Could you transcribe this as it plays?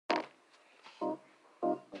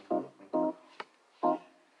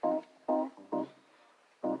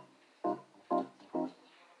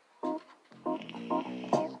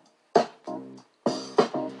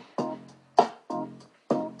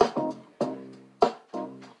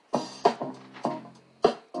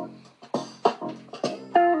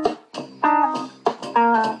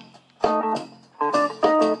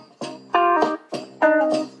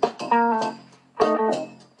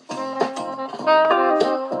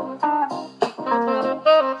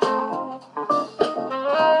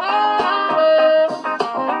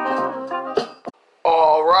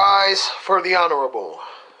rise for the Honorable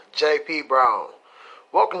J.P. Brown.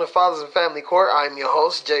 Welcome to Fathers and Family Court. I'm your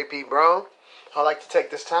host, J.P. Brown. I'd like to take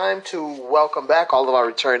this time to welcome back all of our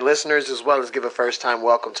return listeners, as well as give a first-time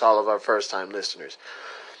welcome to all of our first-time listeners.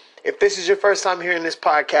 If this is your first time hearing this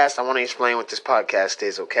podcast, I want to explain what this podcast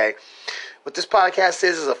is, okay? What this podcast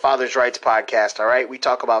is a father's rights podcast, all right? We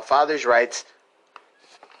talk about father's rights,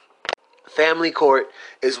 family court,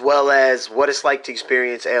 as well as what it's like to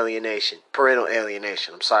experience alienation, parental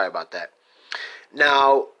alienation. I'm sorry about that.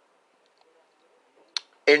 Now,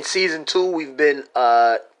 in season 2, we've been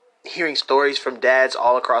hearing stories from dads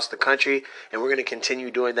all across the country, and we're going to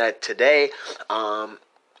continue doing that today.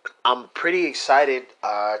 I'm pretty excited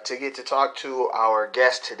to get to talk to our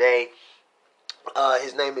guest today.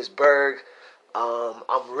 His name is Berg.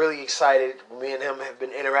 I'm really excited. Me and him have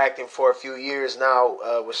been interacting for a few years now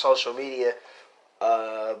with social media,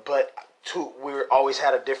 but we always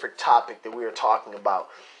had a different topic that we were talking about.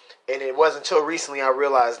 And it wasn't until recently I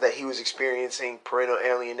realized that he was experiencing parental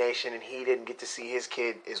alienation and he didn't get to see his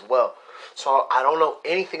kid as well. So I don't know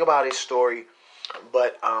anything about his story,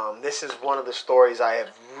 but this is one of the stories I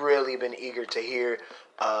have really been eager to hear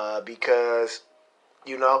because,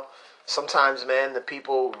 you know, sometimes, man, the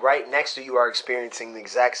people right next to you are experiencing the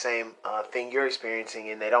exact same thing you're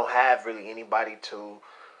experiencing, and they don't have really anybody to,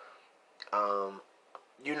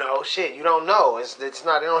 you don't know. It's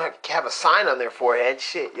not. They don't have a sign on their forehead.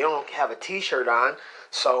 Shit, you don't have a T-shirt on.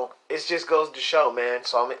 So it just goes to show, man.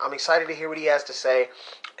 So I'm excited to hear what he has to say,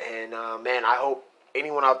 and man, I hope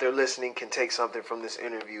anyone out there listening can take something from this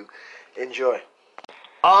interview. Enjoy.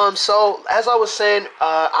 So as I was saying,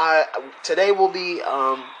 today we'll be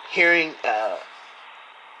hearing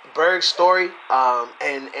Berg's story,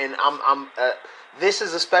 and I'm this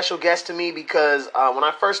is a special guest to me because when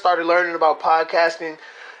I first started learning about podcasting,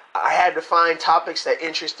 I had to find topics that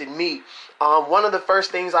interested me. One of the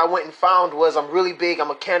first things I went and found was I'm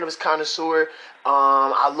a cannabis connoisseur.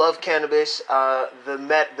 I love cannabis,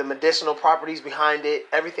 the medicinal properties behind it,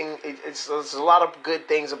 everything. There's a lot of good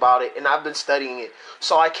things about it, and I've been studying it.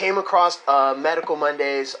 So I came across Medical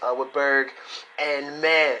Mondays with Berg, and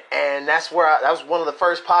man, and that was one of the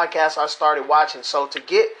first podcasts I started watching. So to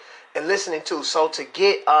get an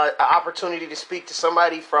opportunity to speak to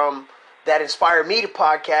somebody from that inspired me to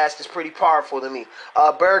podcast is pretty powerful to me.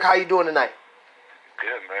 Berg, how you doing tonight?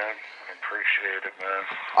 Good, man. Appreciate it,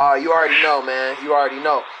 man. You already know, man. You already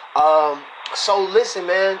know. So listen,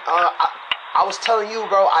 man. I was telling you,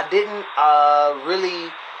 bro, I didn't really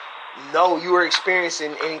know you were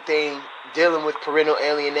experiencing anything dealing with parental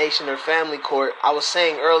alienation or family court. I was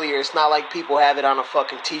saying earlier, it's not like people have it on a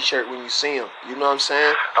fucking T-shirt when you see them. You know what I'm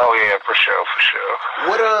saying? Oh yeah, for sure.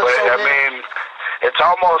 But I mean, it's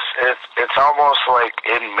almost like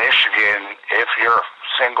in Michigan, if you're a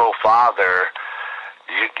single father,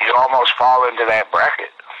 you almost fall into that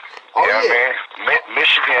bracket. You know what I mean?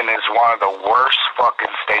 Michigan is one of the worst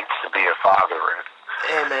fucking states to be a father in.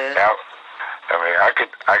 Yeah, man. Now, I mean, I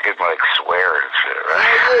could like swear and shit, right?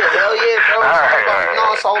 Hell yeah,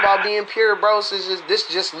 bro. It's all about being pure, bro. This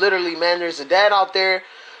just literally, man. There's a dad out there,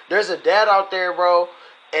 bro.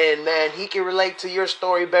 And man, he can relate to your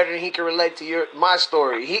story better than he can relate to my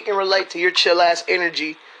story. He can relate to your chill ass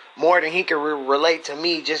energy more than he can relate to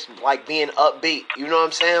me just like being upbeat. You know what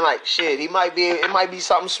I'm saying? Like shit, it might be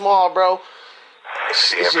something small, bro.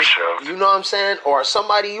 It's yeah, for sure. You know what I'm saying? Or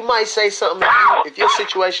somebody, you might say something, if your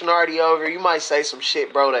situation already over, you might say some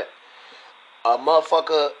shit, bro, that a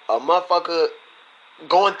motherfucker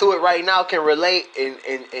going through it right now can relate and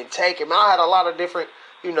take it. Man, I had a lot of different,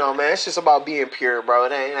 you know, man, it's just about being pure, bro.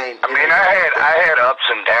 It ain't. I had ups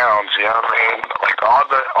and downs, you know what I mean? Like all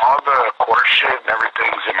the court shit and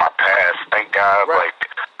everything's in my past. Thank God, right. Like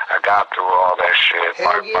I got through all that shit.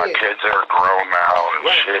 My kids are grown now and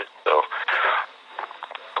right. shit, so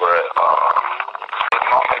but good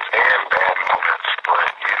moments and bad moments, but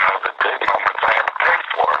you know, the good moments I have paid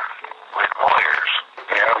for with lawyers.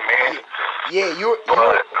 You know what I mean? Yeah,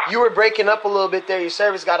 you were breaking up a little bit there. Your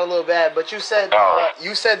service got a little bad, but you said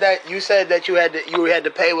that you had to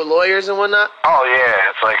pay with lawyers and whatnot. Oh yeah,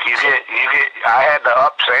 it's like you get. I had the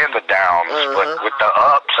ups and the downs, but with the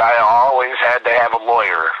ups, I always had to have a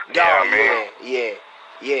lawyer. You know what I mean? Yeah.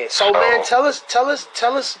 So man, tell us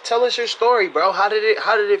your story, bro. How did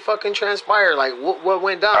it fucking transpire? Like what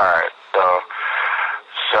went down? All right,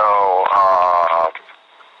 so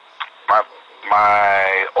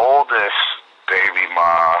my oldest baby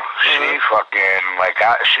mom, she fucking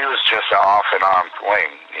she was just an off and on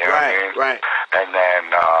fling, you know what I mean? Right. And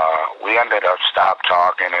then we ended up stop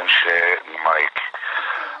talking and shit, and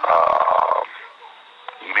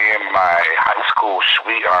me and my high school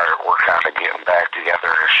sweetheart were kind of getting back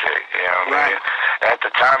together and shit. You know what I mean? At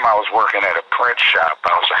the time, I was working at a print shop.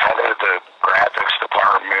 I was head of the graphics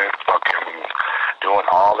department, fucking doing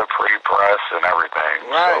all the pre-press and everything.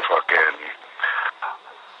 Right. So fucking,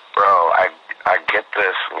 bro, I get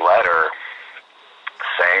this letter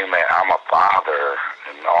saying that I'm a father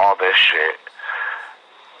and all this shit.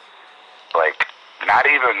 Like, not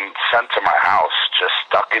even sent to my house, just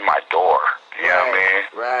stuck in my door. You know what I mean?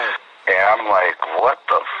 Right. And I'm like, what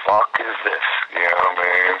the fuck is this? You know what I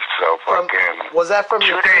mean? So fucking... Was that from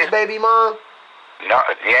your first baby mom? No,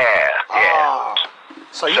 yeah. Oh.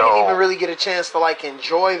 So you didn't even really get a chance to, like,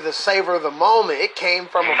 enjoy the savor of the moment. It came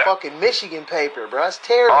from a fucking Michigan paper, bro. That's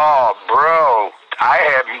terrible. Oh, bro. I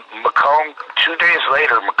had Macomb... 2 days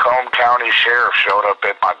later, Macomb County Sheriff showed up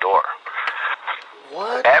at my door.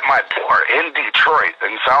 What? At my door in Detroit,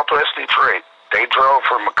 in southwest Detroit. They drove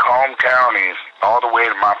from Macomb County all the way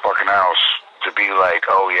to my fucking house to be like,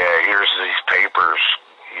 oh yeah, here's these papers.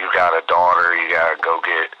 You got a daughter, you gotta go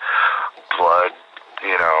get blood,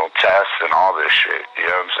 you know, tests and all this shit. You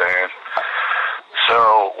know what I'm saying?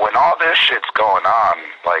 So when all this shit's going on,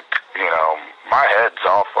 like, you know, my head's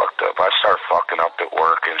all fucked up. I start fucking up at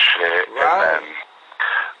work and shit. Right. And then,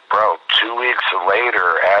 bro, 2 weeks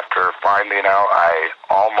later, after finding out I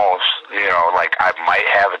almost, you know, like I might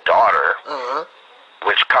have a daughter,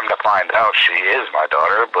 which come to find out she is my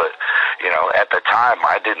daughter, but, you know, at the time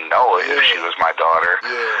I didn't know if she was my daughter.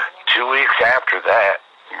 2 weeks after that,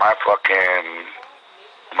 my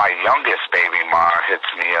youngest baby mom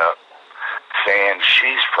hits me up saying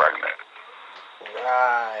she's pregnant.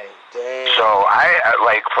 Right, damn. So I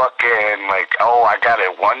I got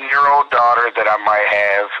a 1-year-old daughter that I might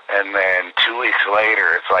have, and then 2 weeks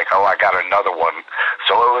later, it's like, oh, I got another one.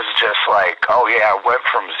 So it was just like, oh yeah, I went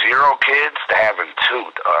from 0 kids to having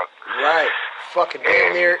 2, dog. Right. Fucking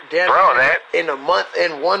damn near in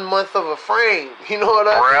 1 month of a frame. You know what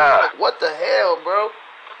I mean? Like, what the hell, bro?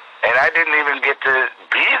 And I didn't even get to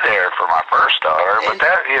be there for my first daughter, but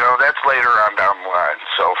that, you know, that's later on down the line.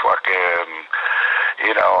 So fucking,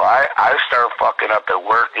 you know, I started fucking up at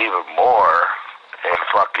work even more, and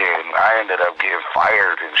fucking, I ended up getting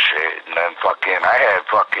fired and shit, and then fucking, I had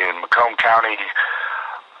fucking Macomb County,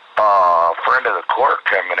 friend of the court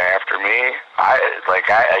coming after me. A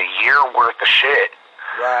year worth of shit.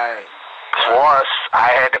 Right. Plus,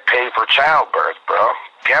 I had to pay for childbirth, bro.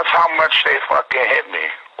 Guess how much they fucking hit me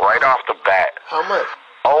right off the bat? How much?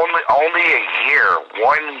 Only a year,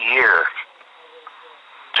 1 year.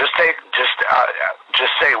 Just take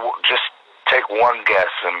one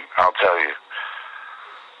guess, and I'll tell you.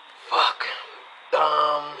 Fuck.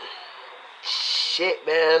 Shit,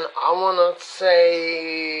 man. I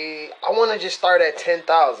wanna just start at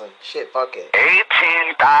 10,000. Shit, fuck it.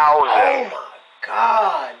 18,000. Oh my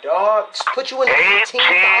god, dog. Just put you in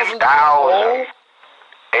 18,000.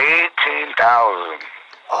 18,000.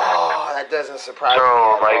 Oh, that doesn't surprise me.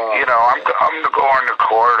 So, like, you know, I'm going to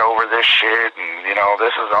court over this shit, and, you know,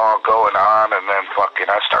 this is all going on, and then fucking,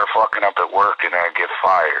 I start fucking up at work, and I get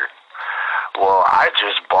fired. Well, I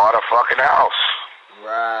just bought a fucking house.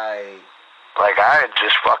 Right. Like, I had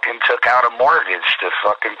just fucking took out a mortgage to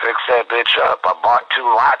fucking fix that bitch up. I bought 2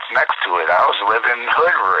 lots next to it. I was living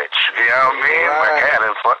hood rich, you know what I mean?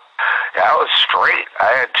 Right. Like, I was straight.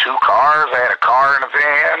 I had 2 cars. I had a car and a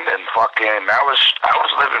van, and fucking, I was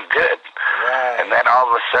living good. Right. And then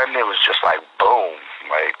all of a sudden, it was just like, boom.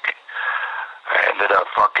 Like, I ended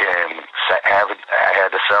up fucking, I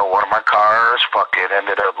had to sell one of my cars, fucking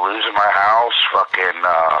ended up losing my house, fucking,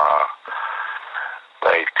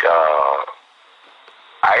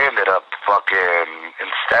 I ended up fucking,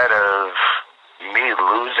 instead of me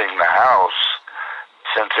losing the house,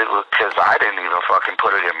 since it was, because I didn't even fucking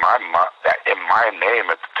put it in my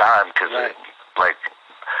name at the time, because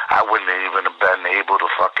I wouldn't even have been able to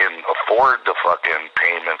fucking afford the fucking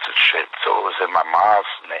payments and shit, so it was in my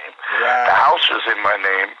mom's name. Right. The house was in my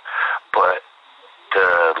name, but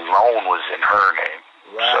the loan was in her name.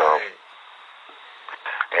 Right. So,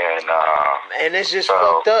 and it's just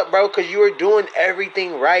fucked up, bro, because you were doing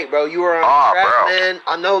everything right, bro. You were on track, man.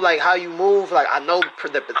 I know, like, how you move. Like, I know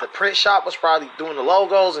the print shop was probably doing the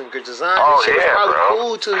logos and good design. Oh, shit was probably bro.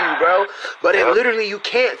 cool to you, bro. But it literally, you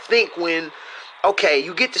can't think when, okay,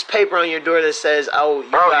 you get this paper on your door that says, oh,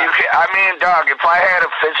 I mean, dog, if I had a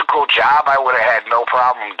physical job, I would have had no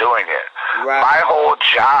problem doing it. Right. My whole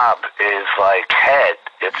job is, like, head.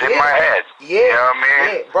 It's in my head. Yeah. You know what I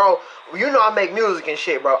mean? Yeah, bro. You know I make music and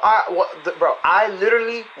shit, bro. I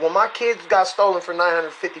literally, when my kids got stolen for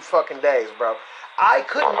 950 fucking days, bro, I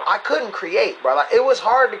couldn't create, bro. Like, it was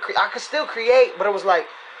hard to create. I could still create, but it was like,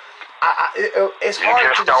 it's hard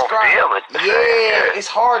just to describe. Don't feel it. Yeah, it's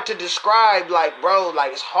hard to describe, like, bro,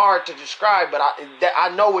 like, it's hard to describe, but I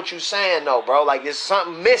know what you're saying, though, bro. Like, there's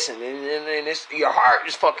something missing, and it's, your heart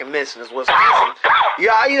is fucking missing, is what's missing.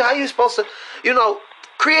 Yeah, how you supposed to,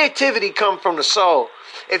 creativity come from the soul.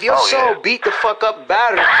 If your soul beat the fuck up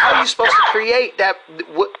battered, how you supposed to create that?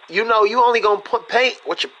 You only gonna paint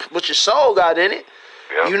what your soul got in it.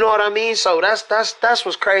 Yep. You know what I mean? So that's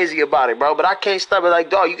what's crazy about it, bro. But I can't stop it. Like,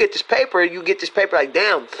 dog, you get this paper, like,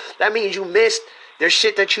 damn, that means you missed. There's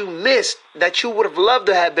shit that you missed that you would have loved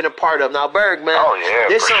to have been a part of. Now, Berg, man. Oh yeah,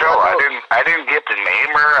 for sure. I didn't get to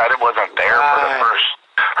name her. I wasn't there for the first.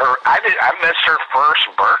 I missed her first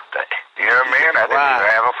birthday. You know what I mean? I didn't even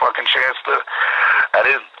have a fucking chance to. I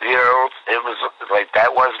didn't. It was like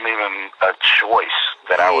that wasn't even a choice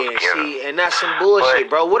that I was given. See, and that's some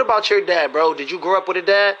bullshit, bro. What about your dad, bro? Did you grow up with a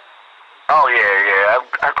dad? Oh yeah.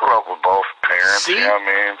 I grew up with both parents. See? You know what I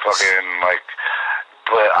mean? Fucking like,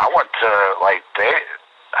 but I went to like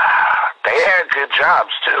they had good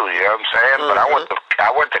jobs too. You know what I'm saying? But I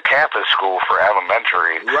went to Catholic school for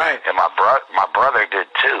elementary, right? And my brother did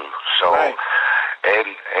too. So. Right.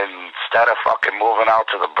 And instead of fucking moving out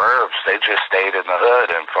to the burbs, they just stayed in the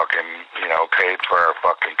hood and fucking, paid for a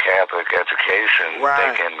fucking Catholic education,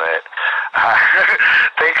 thinking that,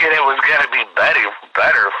 thinking it was gonna be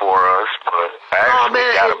better for us. But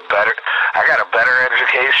I got a better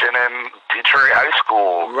education in Detroit High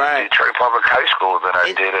School, Detroit Public High School, than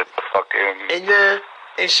I did at the fucking.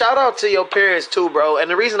 And shout out to your parents too, bro.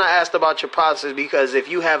 And the reason I asked about your pops is because if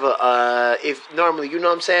you have if normally, you know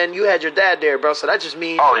what I'm saying, you had your dad there, bro. So that just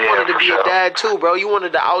means you wanted to be a dad too, bro. You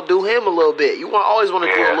wanted to outdo him a little bit. You always want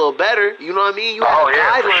to do a little better. You know what I mean? You have a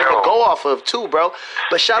guideline to go off of too, bro.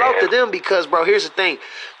 But shout out to them because, bro, here's the thing.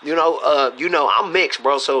 I'm mixed,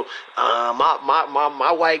 bro. So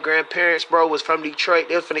my white grandparents, bro, was from Detroit.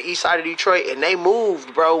 They was from the east side of Detroit, and they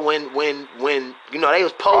moved, bro, when they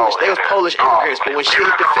was Polish. They was Polish immigrants, but when shit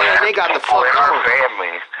hit the fan, they got the fuck in on. Our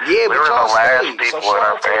family. Yeah, but y'all stayed. People in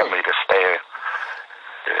our family to stay.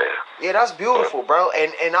 Yeah, that's beautiful, bro.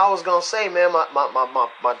 And I was gonna say, man,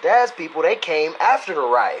 my dad's people, they came after the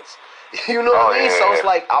riots. You know what I mean? So it's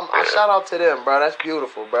like, I shout out to them, bro. That's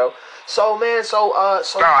beautiful, bro. So, man, No, I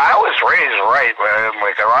was raised right, man.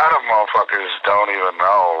 Like, a lot of motherfuckers don't even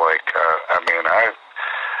know. Like, I mean,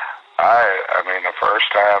 the first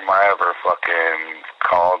time I ever fucking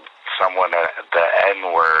called someone the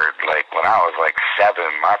N-word, like, when I was, like, 7,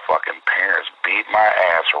 my fucking parents beat my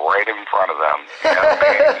ass right in front of them. You know what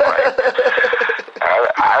I mean? Like,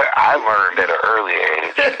 I learned at an early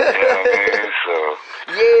age. You know what I mean? So...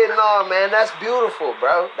 Yeah, no, man, that's beautiful,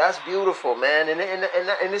 bro. That's beautiful, man, and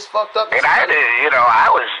it's fucked up. And I did,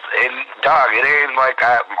 I was, dog, it ain't like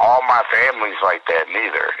all my family's like that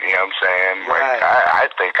neither. You know what I'm saying? Like,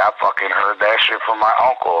 I think I fucking heard that shit from my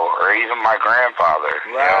uncle or even my grandfather.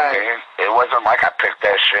 You know what I mean? It wasn't like I picked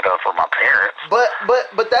that shit up from my parents.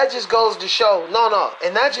 But that just goes to show,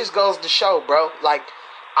 and that just goes to show, bro, like.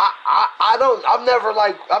 I've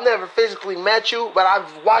never physically met you, but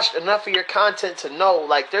I've watched enough of your content to know,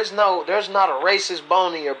 like, there's not a racist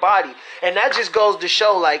bone in your body. And that just goes to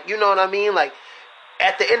show, like, you know what I mean? Like,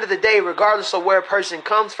 at the end of the day, regardless of where a person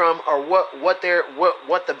comes from or what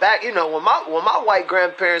the back, when my white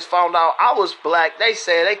grandparents found out I was black, they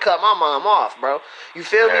said they cut my mom off, bro. You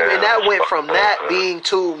feel me? And that went from that being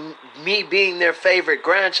to me being their favorite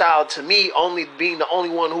grandchild to me only being the only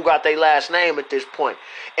one who got their last name at this point.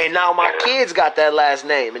 And now my kids got that last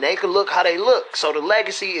name, and they can look how they look. So the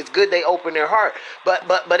legacy is good. They open their heart, but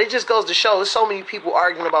it just goes to show. There's so many people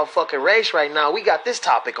arguing about fucking race right now. We got this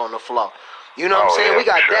topic on the floor. You know what I'm saying? We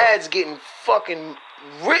got dads getting fucking.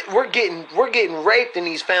 We're getting raped in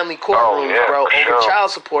these family courtrooms, bro, over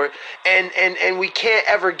child support, and we can't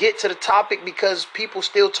ever get to the topic because people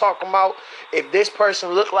still talking about if this person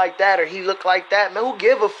looked like that or he looked like that. Man, who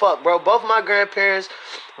give a fuck, bro? Both my grandparents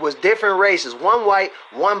was different races, one white,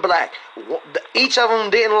 one black. Each of them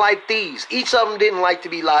didn't like these. Each of them didn't like to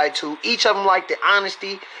be lied to. Each of them liked the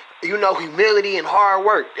honesty. Humility and hard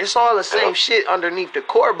work. It's all the same shit underneath the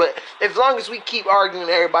core, but as long as we keep arguing,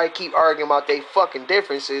 everybody keep arguing about their fucking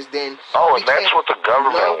differences, then... Oh, and that's what the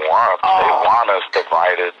government wants. They want us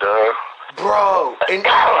divided, bro. And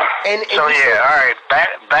so, yeah, all right,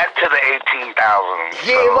 back to the 18,000.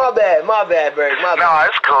 Yeah, so. my bad, Berg, my bad. No,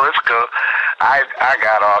 it's cool. I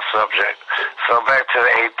got off subject. So back to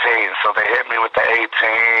the 18. So they hit me with the 18,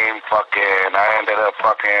 I ended up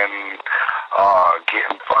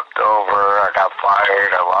getting fucked over. I got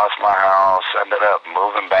fired. I lost my house. Ended up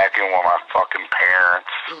moving back in with my fucking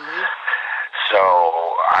parents. Mm-hmm. So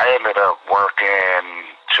I I ended up working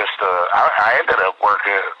I ended up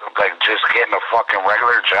working, like, just getting a fucking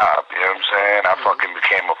regular job, you know what I'm saying? I fucking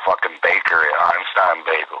became a fucking baker at Einstein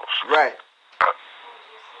Bagels. Right.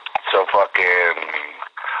 So fucking,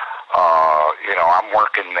 you know, I'm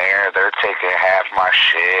working there, they're taking half my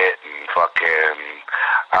shit, and fucking,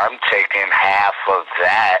 I'm taking half of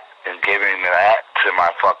that and giving that to my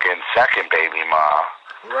fucking second baby mom.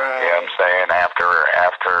 Right. You know what I'm saying? After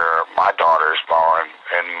my daughter's born,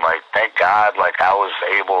 and like, thank God, like, I was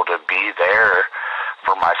able to be there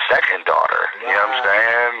for my second daughter. Right. You know what I'm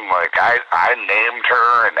saying? Like, I named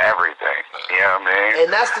her and everything. You know what I mean?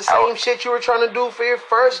 And that's the same shit you were trying to do for your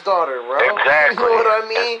first daughter, bro. Exactly. You know what I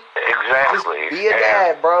mean? Exactly. Just be a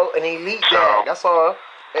dad, bro, an elite dad. That's all.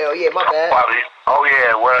 Hell yeah, my bad. Oh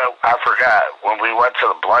yeah, well, I forgot. When we went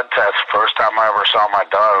to the blood test, first time I ever saw my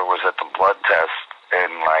daughter was at the blood test.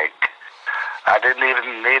 And, like, I didn't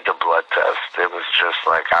even need the blood test. It was just,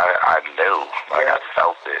 like, I knew. Like, I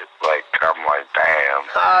felt it. Like, I'm like,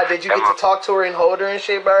 damn. Did you get to talk to her and hold her and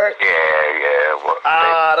shit, Bert? Yeah. Well,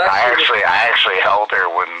 I actually held her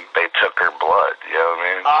when they took her blood. You know what I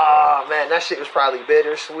mean? Oh, man, that shit was probably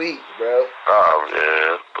bittersweet, bro. Oh,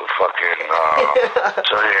 yeah. But fucking,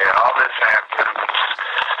 so, yeah, all this happens.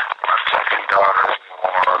 My second daughter's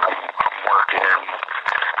born. I'm working.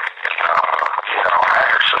 You know,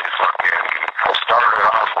 I started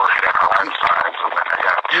off working at Einstein's, and then I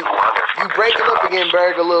got two other You breaking jobs. up again,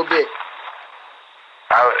 Berg, a little bit.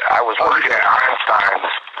 I was working at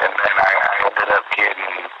Einstein's, and then I ended up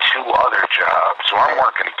getting two other jobs. So I'm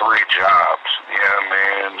working 3 jobs, you know what I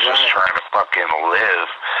mean? Just trying to fucking live.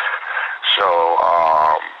 So,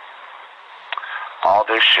 all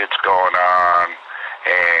this shit's going on,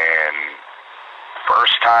 and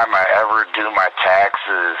first time I ever do my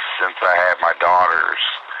taxes since I had my daughters.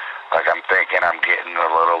 Like, I'm thinking I'm getting a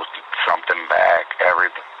little something back.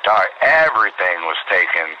 Everything was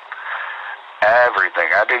taken. Everything.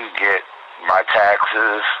 I didn't get my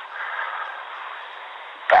taxes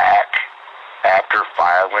back after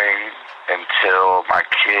filing until my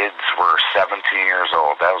kids were 17 years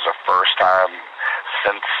old. That was the first time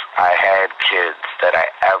since I had kids that I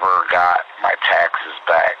ever got my taxes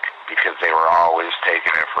back, because they were always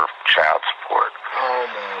taking it for child support. Oh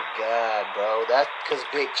my God, bro. That's because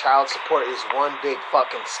big child support is one big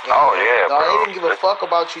fucking scam. Oh yeah, dog, bro. They didn't give a fuck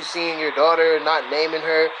about you seeing your daughter, not naming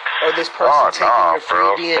her, or this person taking your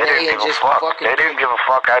free DNA and just fucking. They didn't give a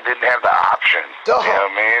fuck. I didn't have the option. Dog. You know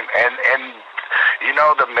what I mean? And you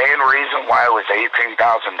know, the main reason why it was $18,000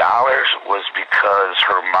 was because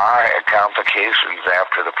her mom had complications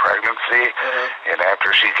after the pregnancy, and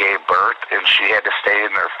after she gave birth, and she had to stay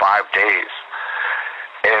in there 5 days.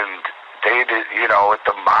 And they did, you know, if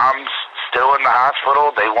the mom's still in the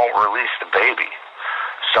hospital, they won't release the baby.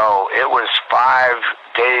 So it was 5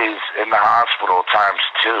 days in the hospital times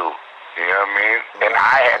 2. You know what I mean? And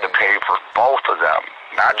I had to pay for both of them,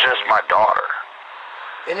 not just my daughter.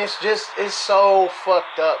 And it's so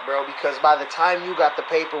fucked up, bro, because by the time you got the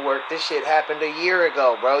paperwork, this shit happened a year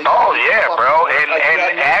ago, bro. Oh yeah, bro.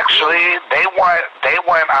 And actually, they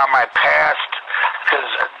went on my past,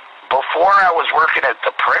 because before I was working at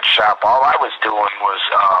the print shop, all I was doing was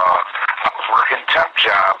I was working temp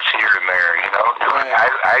jobs here and there, you know.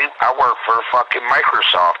 I worked for fucking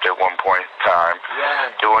Microsoft at one point in time,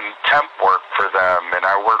 doing temp work for them, and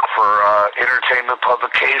I worked for Entertainment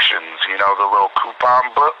Publications, you know, the little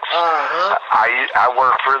coupon books. I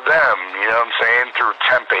worked for them, you know what I'm saying, through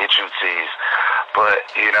temp agencies. But,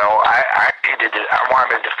 you know, I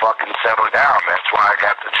wanted to fucking settle down. That's why I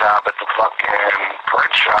got the job at the fucking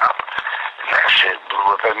print shop. And that shit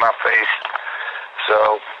blew up in my face.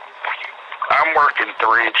 So, I'm working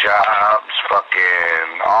 3 jobs, fucking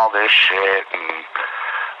all this shit, and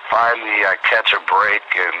finally I catch a break,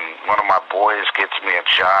 and one of my boys gets me a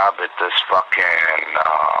job at this fucking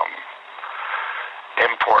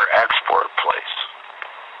import-export place.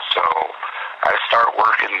 So, I start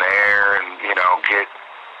working there, and, you know,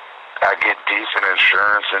 I get decent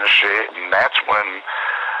insurance and shit, and that's when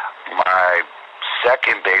my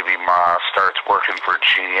second baby ma starts working for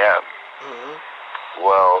GM.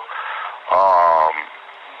 Well,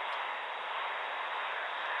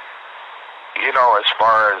 you know, as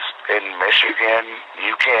far as in Michigan,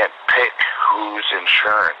 you can't pick whose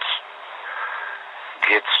insurance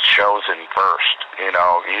gets chosen first. You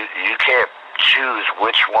know, you can't choose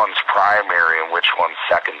which one's primary and which one's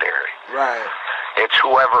secondary. Right. It's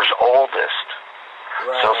whoever's oldest.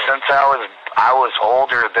 Right. So since I was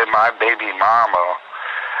older than my baby mama,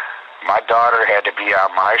 my daughter had to be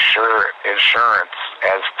on my insurance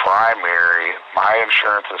as primary. My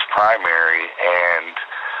insurance is primary, and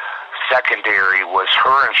secondary was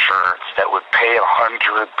her insurance that would pay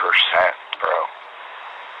 100%, bro.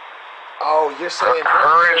 Oh, you're saying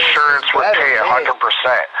her insurance would pay 100%.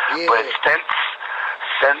 Yeah. But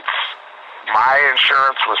since my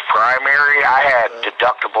insurance was primary, I had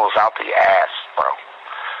deductibles out the ass, bro.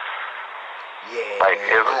 Yeah, like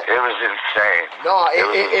man, it was insane. No,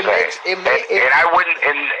 it makes and I wouldn't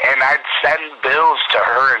and I'd send bills to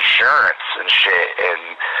her insurance and shit,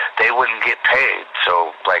 and they wouldn't get paid.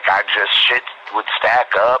 So like shit would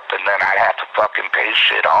stack up, and then I'd have to fucking pay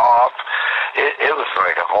shit off. It was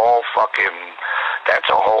like a whole fucking. That's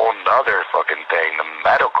a whole nother fucking thing, the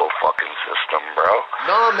medical fucking system, bro.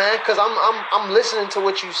 No, man, because I'm listening to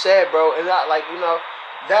what you said, bro, and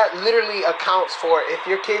that literally accounts for, if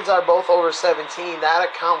your kids are both over 17, that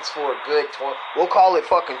accounts for a good we'll call it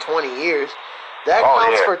fucking 20 years. That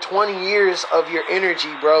counts for 20 years of your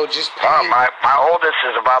energy, bro. Just paying. My oldest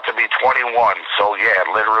is about to be 21, so yeah,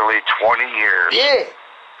 literally 20 years.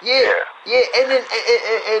 Yeah. And then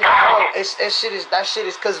that shit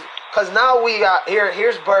is because now we got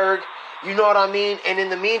here's Berg, you know what I mean? And in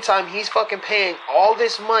the meantime, he's fucking paying all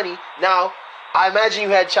this money. Now, I imagine you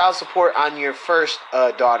had child support on your first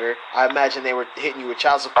daughter. I imagine they were hitting you with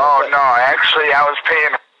child support. Oh, no, actually, I was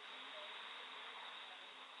paying.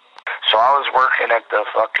 So I was working at the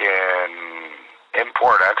fucking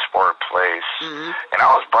import-export place, and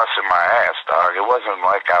I was busting my ass, dog. It wasn't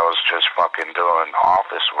like I was just fucking doing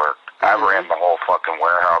office work. I ran the whole fucking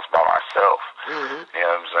warehouse by myself. You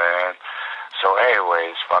know what I'm saying? So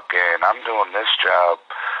anyways, fucking, I'm doing this job.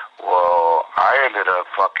 Well, I ended up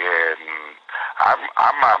fucking,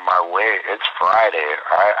 I'm on my way. It's Friday.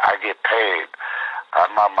 I get paid.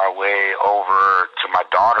 I'm on my way over to my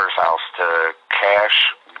daughter's house to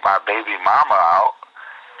cash my baby mama out,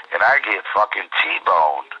 and I get fucking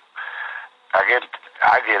T-boned. I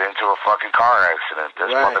get into a fucking car accident. This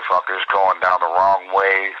motherfucker's going down the wrong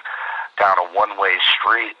way, down a one-way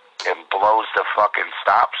street, and blows the fucking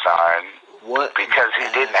stop sign. What? Because he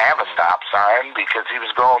didn't have a stop sign, because he was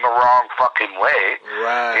going the wrong fucking way.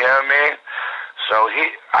 Right. You know what I mean? So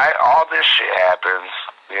all this shit happens.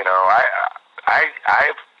 You know,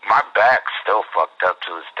 my back's still fucked up to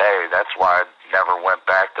this day. That's why I never went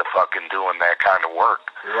back to fucking doing that kind of work.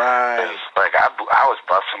 Right. It's like I was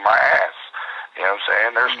busting my ass. You know what I'm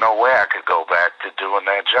saying? There's no way I could go back to doing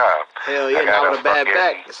that job. Hell yeah, not with a bad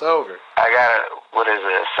back. It's over. I got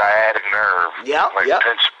a sciatic nerve. Yep.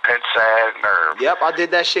 Pinch sciatic nerve. Yep, I did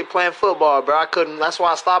that shit playing football, bro. I couldn't. That's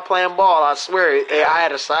why I stopped playing ball. I swear, I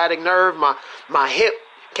had a sciatic nerve. My hip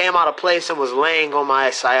came out of place and was laying on my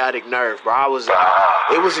sciatic nerve, bro.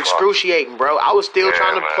 It was excruciating, bro. I was still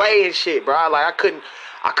trying to play and shit, bro. Like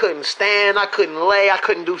I couldn't stand, I couldn't lay, I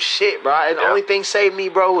couldn't do shit, bro. And the only thing saved me,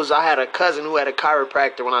 bro, was I had a cousin who had a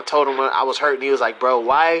chiropractor. When I told him I was hurting, he was like, bro,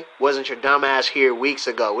 why wasn't your dumb ass here weeks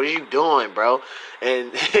ago? What are you doing, bro?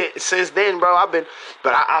 And since then, bro, I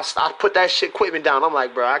put that shit equipment down. I'm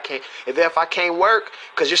like, bro, I can't, if I can't work,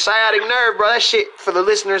 because your sciatic nerve, bro, that shit, for the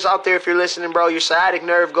listeners out there, if you're listening, bro, your sciatic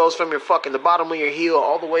nerve goes from the bottom of your heel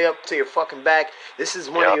all the way up to your fucking back. This is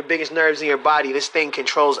one of your biggest nerves in your body. This thing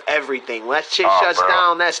controls everything. When that shit shuts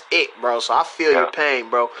down, that's it, bro. So I feel your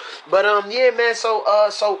pain, bro. But yeah, man.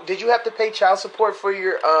 So did you have to pay child support for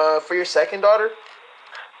your second daughter?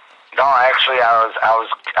 No, actually,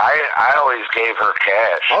 I always gave her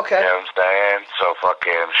cash. Okay. You know what I'm saying? So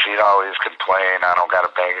fucking, she'd always complain, I don't got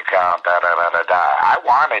a bank account, da-da-da-da-da. I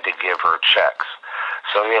wanted to give her checks.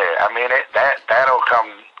 So yeah, I mean, that'll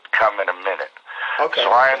come in a minute. Okay. So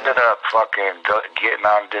I ended up fucking getting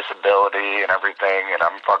on disability and everything, and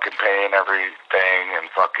I'm fucking paying everything, and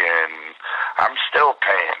fucking, I'm still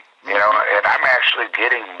paying, you know, and I'm actually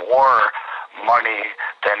getting more money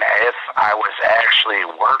than if I was actually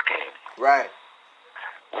working. Right.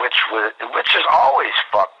 Which is always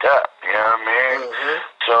fucked up, you know what I mean?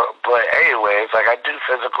 So, but anyways, like I do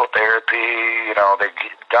physical therapy, you know, I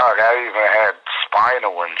even had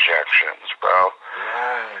spinal injections, bro.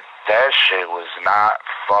 Right. That shit was not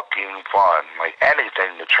fucking fun. Like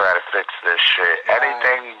anything to try to fix this shit. Right.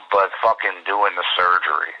 Anything but fucking doing the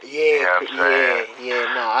surgery. Yeah, you know what I'm saying? Yeah,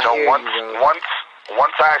 no, I so hear you, bro.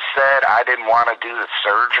 Once I said I didn't want to do the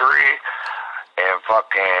surgery, and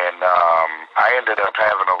fucking, I ended up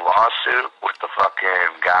having a lawsuit with the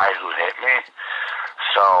fucking guy who hit me.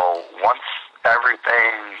 So once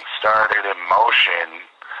everything started in motion,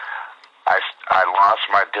 I lost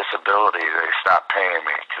my disability. They stopped paying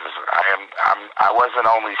me because I wasn't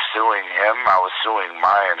only suing him, I was suing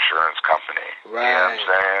my insurance company. Right. You know what I'm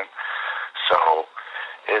saying? So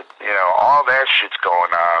all that shit's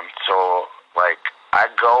going on. So like I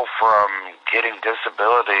go from getting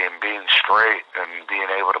disability and being straight and being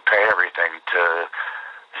able to pay everything to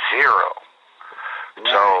zero. Right.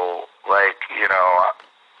 So, like, you know,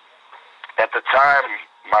 at the time,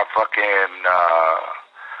 my fucking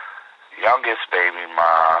youngest baby,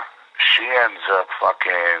 Ma, she ends up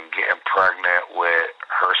fucking getting pregnant with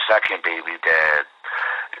her second baby dad,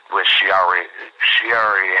 which she already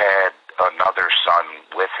had another son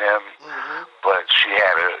with him, but she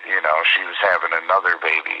had she was having another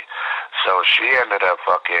baby, so she ended up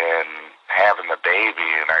fucking having the baby,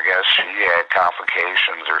 and I guess she had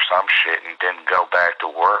complications or some shit and didn't go back to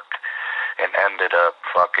work, and ended up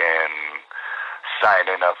fucking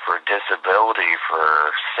signing up for disability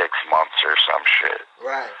for 6 months or some shit.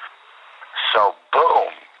 Right. So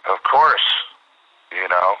boom, of course, you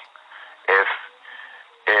know, if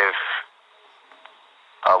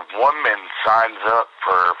a woman signs up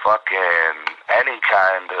for fucking any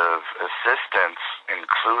kind of assistance,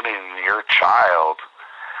 including your child,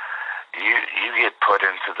 you get put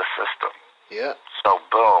into the system. Yeah. So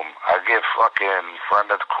boom, I get fucking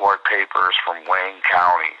friend of the court papers from Wayne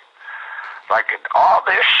County. Like, all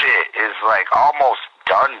this shit is like almost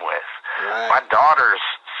done with. Right. My daughter's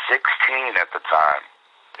 16 at the time.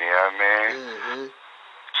 You know what I mean?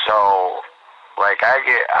 So, like,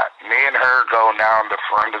 me and her go down to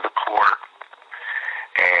front of the court,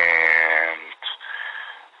 and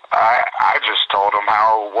I just told him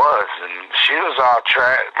how it was, and she was all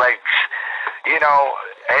like, you know,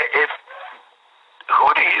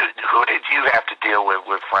 who did you have to deal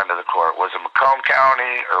with front of the court? Was it Macomb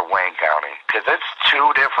County or Wayne County? Because it's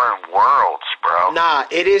two different worlds, bro. Nah,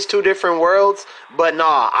 it is two different worlds, but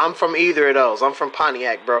nah, I'm from either of those. I'm from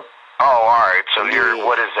Pontiac, bro. Oh, all right. So you're,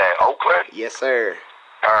 what is that, Oakland? Yes, sir.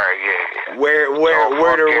 All right, yeah. Where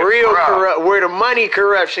the real where the money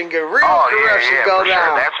corruption go, corruption go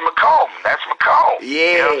down. Sure. That's Macomb. Yeah.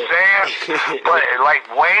 You know what I'm saying? But like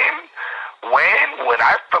Wayne, when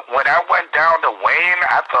I went down to Wayne,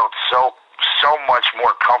 I felt so much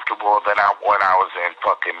more comfortable than when I was in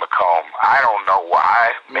fucking Macomb. I don't know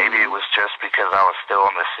why. Maybe it was just because I was still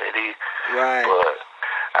in the city. Right. But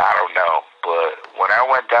I don't know. But when I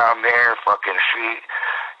went down there, fucking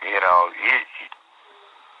you know,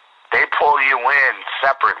 they pull you in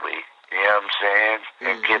separately. You know what I'm saying?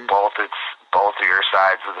 And get both of your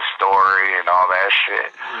sides of the story and all that shit.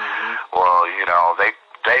 Well, you know, they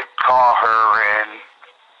call her in.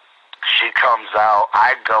 She comes out.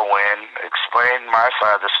 I go in, explain my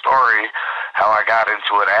side of the story, how I got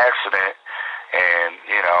into an accident, and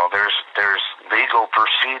you know, there's legal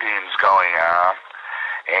proceedings going on,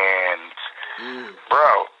 and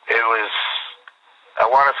bro, it was. I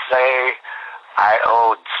want to say I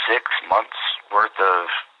owed 6 months worth of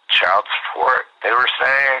child support. They were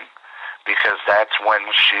saying, because that's when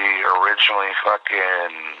she originally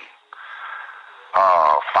fucking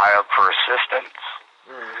filed for assistance.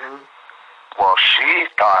 Well, she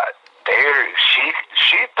thought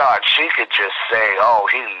she thought she could just say, "Oh,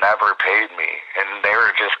 he never paid me," and they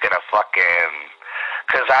were just gonna fucking,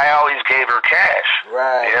 because I always gave her cash.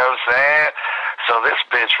 Right. You know what I'm saying? So this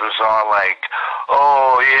bitch was all like,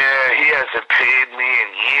 "Oh yeah, he hasn't paid me in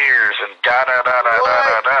years," and da da da da da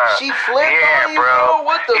da da. She flipped on you, bro.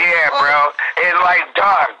 What the fuck? Bro. And like,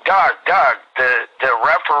 dog. The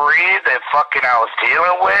referee that fucking I was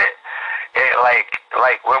dealing with, it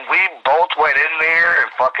like when we both went in there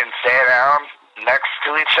and fucking sat down next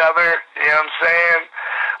to each other, you know what I'm saying?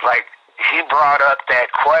 Like, he brought up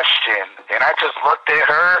that question, and I just looked at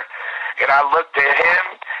her, and I looked at him,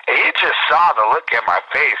 and he just saw the look in my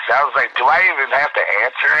face. I was like, do I even have to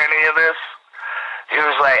answer any of this? He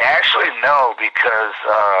was like, actually, no, because,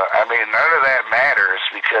 I mean, none of that matters,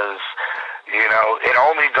 because, you know, it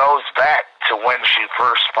only goes back to when she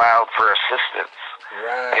first filed for assistance.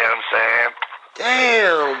 Right. You know what I'm saying?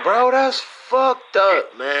 Damn, bro, that's fucked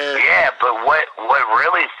up, man. Yeah, but what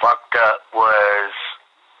really fucked up was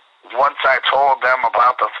once I told them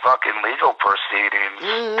about the fucking legal proceedings,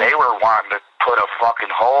 they were wanting to put a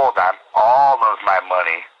fucking hold on all of my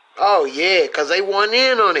money. Oh, yeah, because they won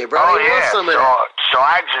in on it, bro. Oh, they yeah. Some of that. So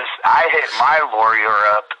I hit my lawyer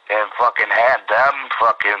up and fucking had them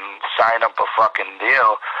fucking sign up a fucking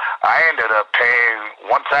deal. I ended up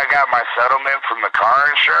paying, once I got my settlement from the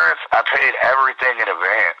car insurance, I paid everything in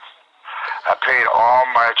advance. I paid all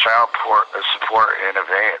my child support in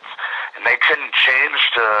advance. And they couldn't change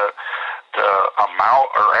the amount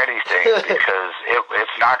or anything because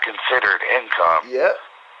it's not considered income. Yep.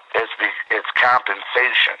 It's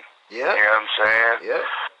compensation. Yeah. You know what I'm saying? Yeah.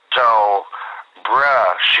 So,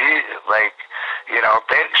 bruh, she, like, you know,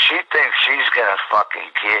 she thinks she's gonna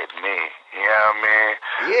fucking get me. You know what I mean?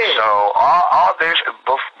 Yeah. So all this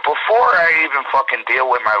before I even fucking deal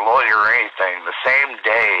with my lawyer or anything, the same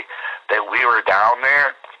day that we were down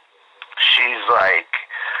there, she's like,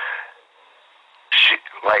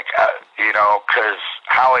 you know, because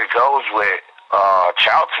how it goes with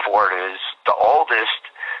child support is the oldest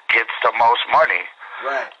gets the most money.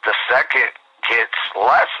 Right. The second gets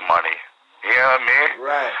less money. You know what I mean?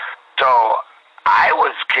 Right. So I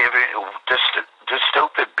was giving the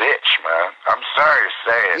stupid bitch, man. I'm sorry to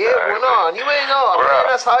say it. Yeah, well, no, you ain't know. Man,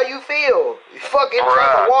 that's how you feel. You fucking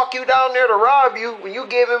trying to walk you down there to rob you when you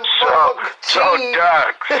give him cheese. Doug,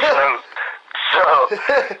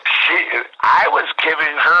 I was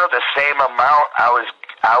giving her the same amount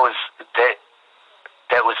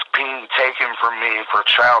that was being taken from me for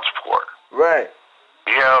child support. Right.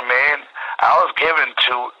 You know what I mean? I was given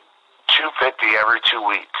 $250 every 2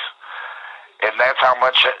 weeks. And that's how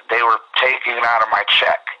much they were taking out of my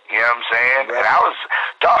check. You know what I'm saying? Right. And I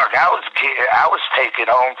was taking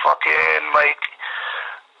home fucking, like,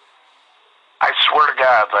 I swear to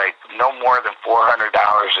God, like, no more than $400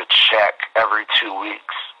 a check every 2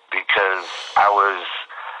 weeks because I was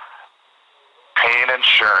paying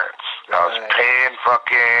insurance. I was paying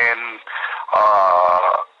fucking,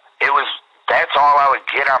 that's all I would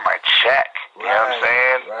get on my check. You know what I'm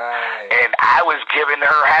saying? Right. And I was giving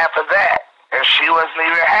her half of that. And she wasn't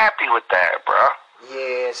even happy with that, bro.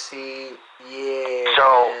 Yeah, see, yeah,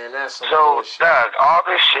 so, man, that's some so bullshit. Doug, all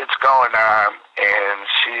this shit's going on, and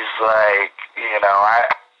she's like, you know,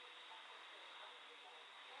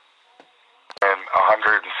 and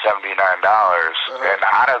 $179, and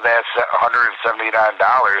out of that $179,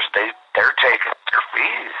 they're taking their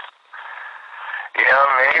fees. You know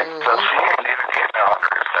what I mean? So she didn't even get $179.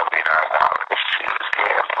 She was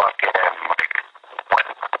getting fucking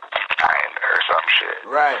like or some shit.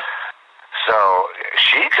 Right. So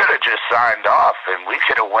she could have just signed off and we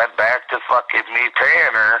could have went back to fucking me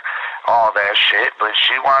paying her all that shit, but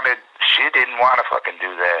she didn't want to fucking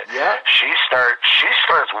do that. Yeah. She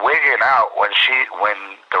starts wigging out when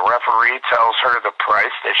the referee tells her the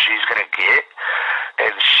price that she's gonna get.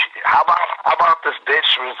 And how about this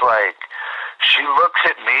bitch was like, she looks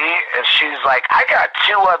at me and she's like, I got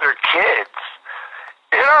 2 other kids.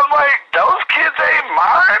 And I'm like, those kids ain't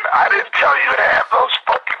mine. I didn't tell you to have those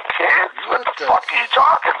fucking kids. What the fuck are you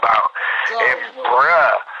talking about? And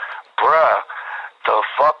bruh, the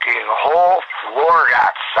fucking whole floor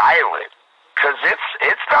got silent. Cause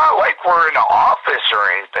it's not like we're in an office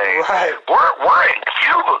or anything. Right. We're in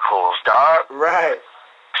cubicles, dog. Right.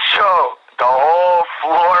 So the whole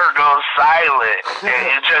floor goes silent, and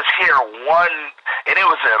you just hear one, and it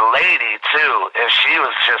was a lady too, and she was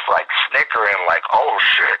just like snickering, like, "Oh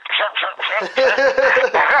shit!"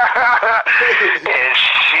 And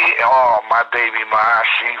my baby ma,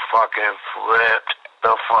 she fucking flipped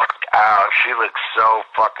the fuck out. She looked so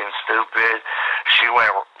fucking stupid.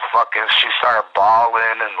 She started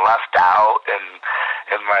bawling and left out, and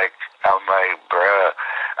like, I'm like, bruh.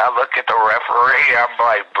 I look at the referee, I'm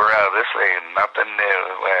like, bruh, this ain't nothing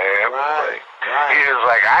new, man. Right. He was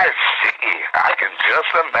like, I see. I can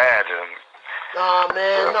just imagine. Nah,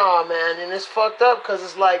 man. And it's fucked up because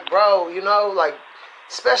it's like, bro, you know, like,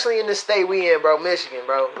 especially in the state we in, bro, Michigan,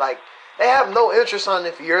 bro. Like, they have no interest on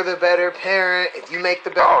if you're the better parent, if you make the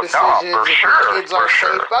better decisions, if your kids are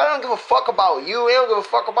safe. But I don't give a fuck about you. They don't give a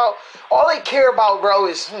fuck about, all they care about, bro,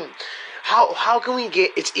 is, how can we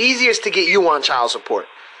get, it's easiest to get you on child support.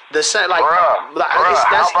 That's easy. How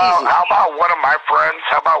about one of my friends?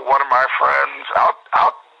 I'll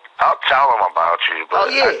tell them about you,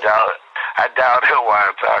 but I doubt he'll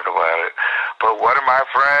want to talk about it. But one of my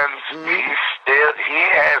friends, he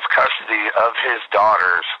has custody of his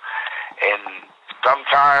daughters, and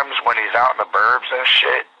sometimes when he's out in the burbs and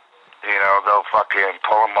shit, you know, they'll fucking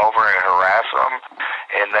pull him over and harass him,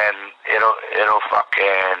 and then it'll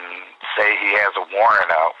fucking say he has a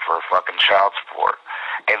warrant out for fucking child support.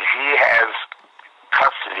 And he has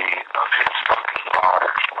custody of his fucking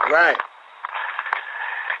daughters. Right.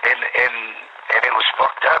 And it was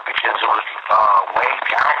fucked up because it was Wayne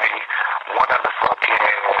County, one of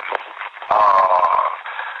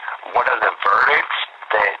the verdicts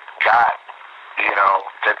that got, you know,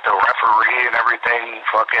 that the referee and everything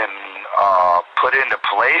fucking put into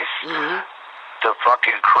place. The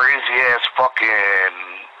fucking crazy ass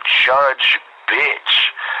fucking judge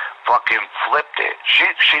bitch fucking flipped it.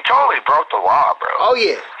 She totally broke the law, bro. Oh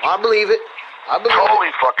yeah, I believe it.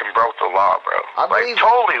 Totally fucking broke the law, bro.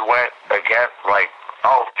 Totally went against, like,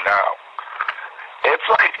 oh no. It's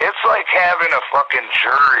like having a fucking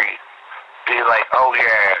jury be like, oh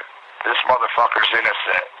yeah, this motherfucker's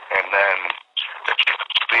innocent, and then the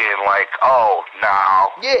judge being like, oh, no,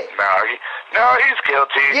 he's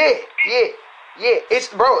guilty. Yeah. It's,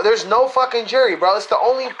 bro, there's no fucking jury, bro.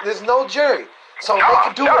 There's no jury. So they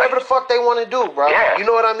can do whatever the fuck they want to do, bro. Yeah. You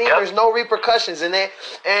know what I mean? Yep. There's no repercussions in that,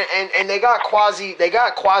 and they got quasi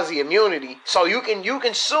immunity. So you can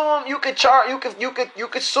sue them, you could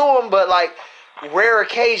sue them, but like rare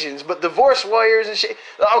occasions. But divorce lawyers and shit.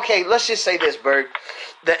 Okay, let's just say this, Berg.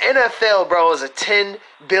 The NFL, bro, is a $10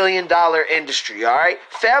 billion industry. All right,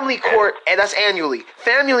 family court, and that's annually.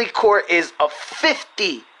 Family court is a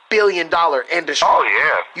 $50 billion industry. Oh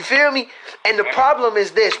yeah. You feel me? And the problem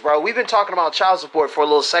is this, bro. We've been talking about child support for a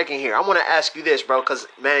little second here. I want to ask you this, bro, because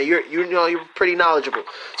man, you're pretty knowledgeable.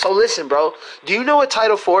 So listen, bro. Do you know what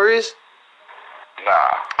Title IV is?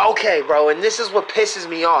 Nah. Okay, bro. And this is what pisses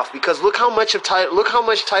me off, because look how much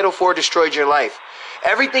Title IV destroyed your life.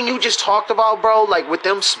 Everything you just talked about, bro, like with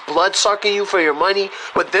them blood sucking you for your money,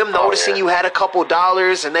 with them noticing you had a couple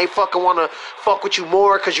dollars and they fucking want to fuck with you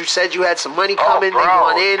more because you said you had some money coming, bro, they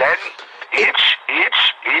want in. Each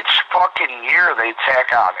fucking year they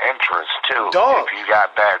tack on interest too. Dog. If you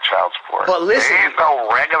got bad child support. But listen, there ain't no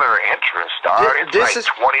regular interest, dog. It's like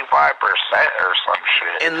 25% or some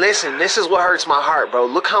shit. And listen, this is what hurts my heart, bro.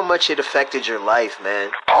 Look how much it affected your life,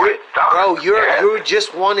 man. Oh, you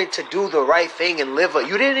just wanted to do the right thing and live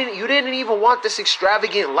you didn't even want this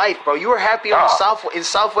extravagant life, bro. You were happy in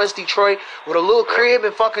Southwest Detroit with a little crib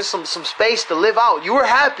and fucking some space to live out. You were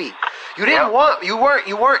happy. You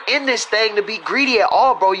weren't in this thing to be greedy at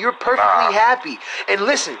all, bro. You're perfectly happy. And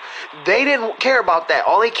listen, they didn't care about that.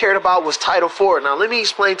 All they cared about was Title IV. Now let me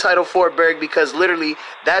explain Title IV, Berg, because literally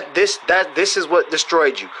this is what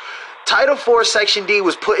destroyed you. Title IV Section D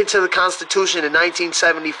was put into the Constitution in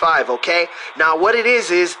 1975, okay? Now, what it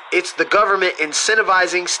is it's the government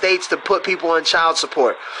incentivizing states to put people on child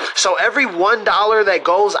support. So every $1 that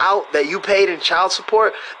goes out that you paid in child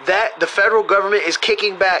support, that the federal government is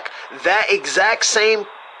kicking back that exact same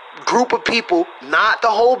group of people, not the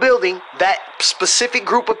whole building, that specific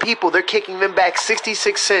group of people, they're kicking them back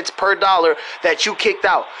 66 cents per dollar that you kicked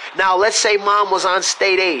out. Now, let's say mom was on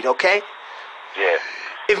state aid, okay? Yeah.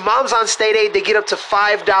 If mom's on state aid, they get up to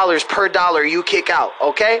 $5 per dollar you kick out,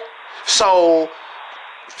 okay? So,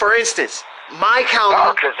 for instance, my county...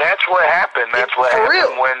 No, because that's what happened. That's what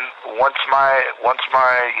happened once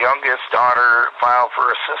my youngest daughter filed for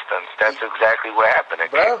assistance. That's exactly what happened.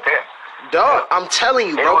 It kicked in. Dog, I'm telling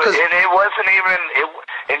you, bro. And it wasn't even...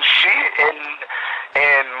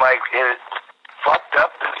 And like, it fucked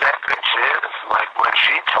up as that bitch is. Like, when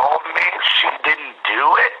she told me she didn't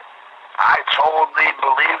do it, I totally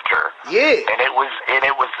believed her. Yeah. And it was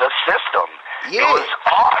the system. Yeah. It was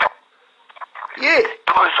automated. Yeah. It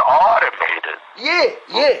was automated.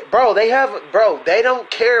 Yeah. Bro, they don't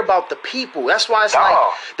care about the people. That's why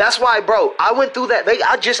bro, I went through that.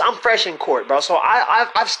 I'm fresh in court, bro. So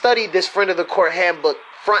I've studied this friend of the court handbook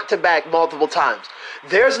front to back multiple times.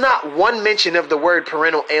 There's not one mention of the word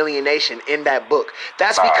parental alienation in that book.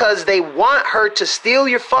 That's because they want her to steal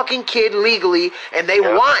your fucking kid legally, and they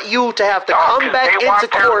want you to have to come back into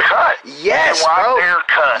court. Yes, bro.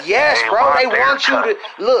 Yes, bro. They want you to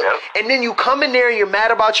look, and then you come in there and you're mad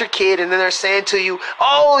about your kid, and then they're saying to you,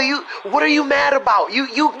 "Oh, what are you mad about?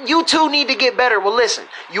 You two need to get better." Well, listen,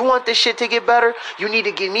 you want this shit to get better? You need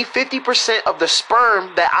to give me 50% of the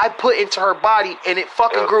sperm that I put into her body, and it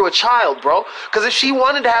fucking grew a child, bro. Because if she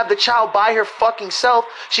wanted to have the child by her fucking self,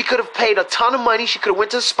 she could have paid a ton of money. She could have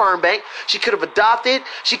went to the sperm bank. She could have adopted.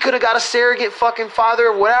 She could have got a surrogate fucking father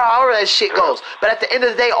or whatever, however that shit goes. But at the end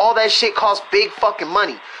of the day, all that shit costs big fucking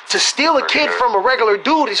money. To steal a kid from a regular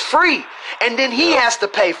dude is free, and then he has to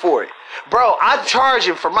pay for it. Bro, I'm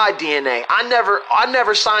charging for my DNA. I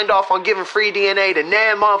never signed off on giving free DNA to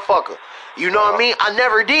nan motherfucker. You know what I mean? I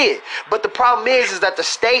never did. But the problem is that the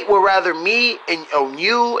state would rather me and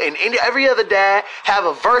you and every other dad have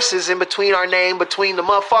a versus in between our name, between the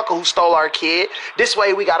motherfucker who stole our kid. This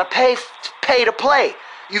way we gotta pay to play.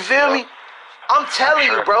 You feel me? I'm telling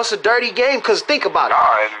you, bro, it's a dirty game. Cause think about it.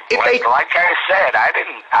 Like I said, I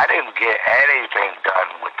didn't get anything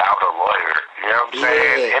done without a lawyer. You know what I'm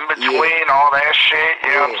saying? In between all that shit,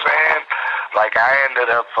 you know what I'm saying? Like I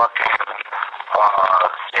ended up fucking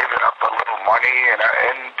saving up a little money,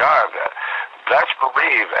 and dog, best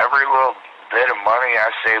believe every little bit of money I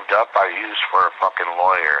saved up I used for a fucking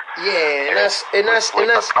lawyer. Yeah, and that's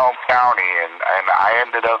Macomb County, and I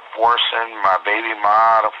ended up forcing my baby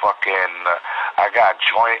mom to fucking. I got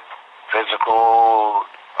joint physical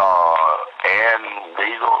and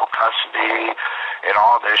legal custody and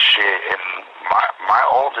all this shit, and my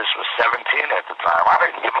oldest was 17 at the time. I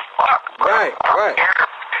didn't give a fuck. Right.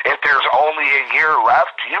 if there's only a year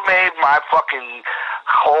left, you made my fucking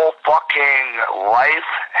whole fucking life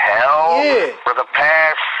hell for the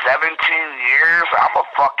past 17 years. I'm gonna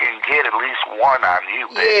fucking get at least one on you,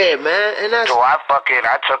 bitch. Yeah, man. And that's... So I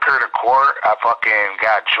took her to court. I fucking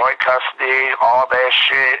got joint custody, all that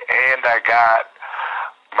shit, and I got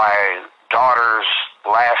my daughter's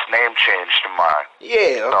last name changed to mine.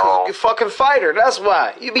 Yeah, so, you fucking fighter. That's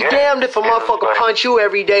why. You be damned if a motherfucker punch you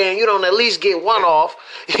every day and you don't at least get one off.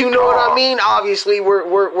 You know what I mean? Obviously,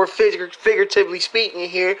 we're figuratively speaking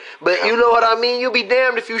here, but you know what I mean. You'll be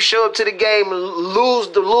damned if you show up to the game and lose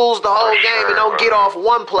the whole game and don't get off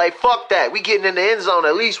one play. Fuck that. We getting in the end zone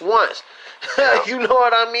at least once. You know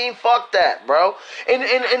what I mean? Fuck that, bro. And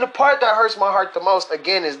the part that hurts my heart the most,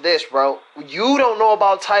 again, is this, bro. You don't know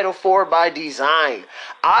about Title IV by design.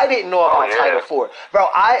 I didn't know about Title IV. Bro,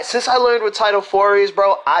 since I learned what Title IV is,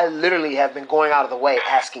 bro, I literally have been going out of the way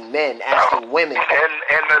asking men, asking women.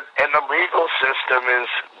 And the legal system is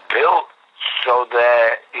built so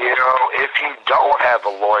that, you know, if you don't have a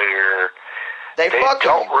lawyer, they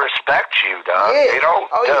don't respect you, dog. Yeah. They don't.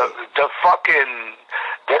 The fucking...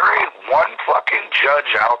 There ain't one fucking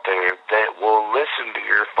judge out there that will listen to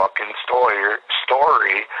your fucking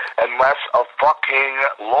story unless a fucking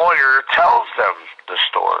lawyer tells them the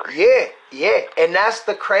story. Yeah. And that's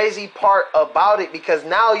the crazy part about it, because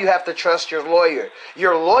now you have to trust your lawyer.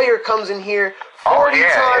 Your lawyer comes in here 40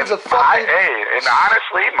 times a fucking... and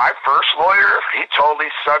honestly, my first lawyer, he totally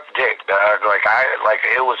sucked dick, dog. Like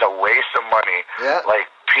it was a waste of money. Yeah. Like,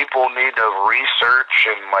 people need to research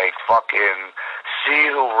and, like, fucking... see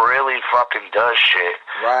who really fucking does shit.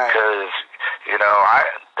 Right. Because, you know, I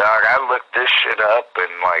looked this shit up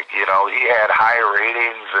and, like, you know, he had high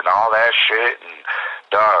ratings and all that shit. And,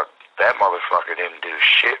 dog, that motherfucker didn't do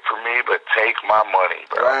shit for me but take my money,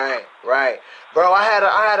 bro. Right. Bro, I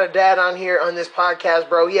had a dad on here on this podcast,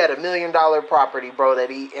 bro. He had $1 million property, bro,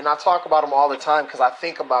 and I talk about him all the time because I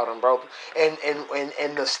think about him, bro. And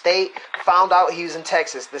the state found out he was in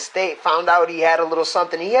Texas. The state found out he had a little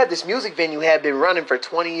something. He had this music venue had been running for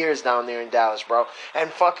 20 years down there in Dallas, bro. And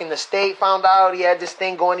fucking the state found out he had this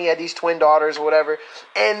thing going. He had these twin daughters or whatever.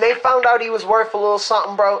 And they found out he was worth a little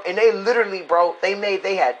something, bro. And they literally, bro, they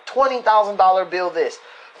had $20,000 bill this,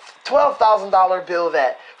 $12,000 bill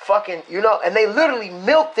that. Fucking, you know, and they literally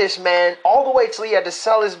milked this man all the way till he had to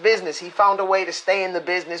sell his business. He found a way to stay in the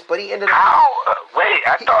business, but he ended up...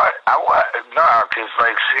 because,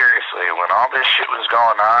 like, seriously, when all this shit was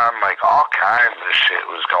going on, like, all kinds of shit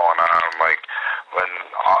was going on, like, when,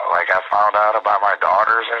 like, I found out about my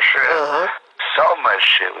daughters and shit, so much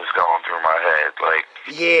shit was going through my head, like...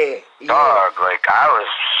 Dog, like, I was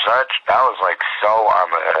like, so on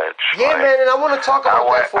the edge. Yeah, like, man, and I want to talk about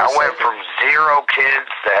that for a second. I went from 0 kids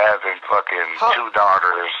to having fucking 2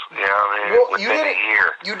 daughters, you know what I mean, within a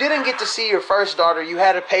year. You didn't get to see your first daughter. You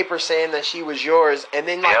had a paper saying that she was yours, and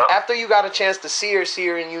then, like, after you got a chance to see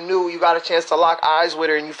her, and you knew you got a chance to lock eyes with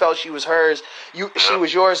her, and you felt she was hers, she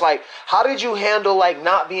was yours, like, how did you handle, like,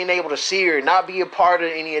 not being able to see her, not be a part of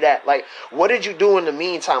any of that? Like, what did you do in the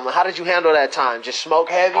meantime? Like, how did you handle that time? Just smoke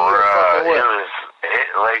heavy or fucking what?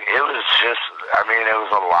 It was just, I mean, it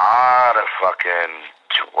was a lot of fucking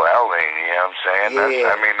dwelling, you know what I'm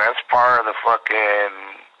saying? That's part of the fucking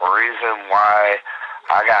reason why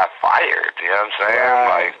I got fired, you know what I'm saying?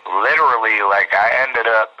 Right. Like, literally, like, I ended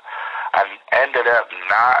up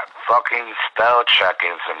not fucking spell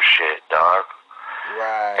checking some shit, dog.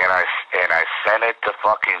 Right. And I sent it to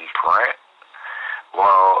fucking print.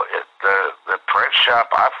 Well, the print shop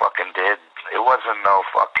I fucking did, it wasn't no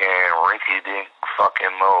fucking rinky-dink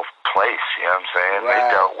fucking little place, you know what I'm saying? Right.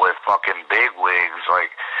 They dealt with fucking big wigs,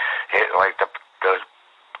 like the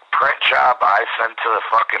print job I sent to the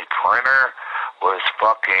fucking printer was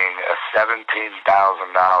fucking a $17,000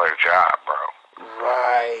 job, bro.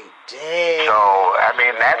 Right, damn. So, I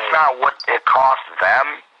mean, that's not what it cost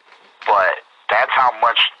them, but that's how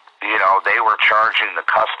much, you know, they were charging the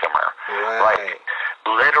customer. Right. Like,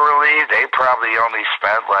 literally, they probably only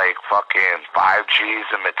spent like fucking 5 G's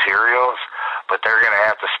in materials, but they're gonna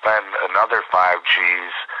have to spend another 5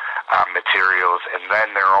 G's on materials, and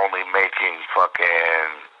then they're only making fucking,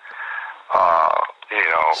 you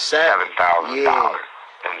know, $7,000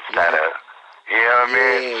 instead of, you know what I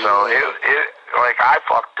mean? So it like, I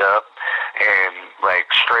fucked up, and like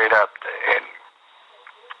straight up, and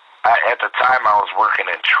at the time I was working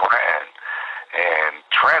in Trenton. And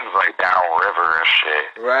Trenton's like downriver and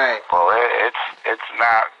shit. Right. Well, it's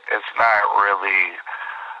not really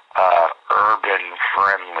urban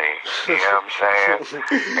friendly. You know what I'm saying?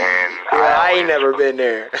 And I ain't never been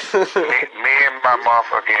there. me and my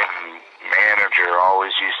motherfucking manager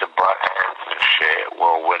always used to butt heads and shit.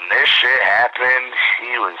 Well, when this shit happened,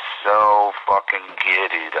 he was so fucking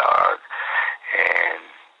giddy, dog. And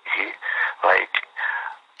he, like,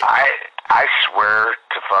 I swear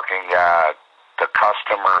to fucking God, the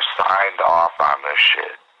customer signed off on this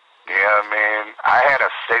shit. You know what I mean? I had a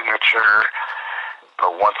signature,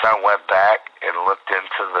 but once I went back and looked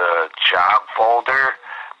into the job folder,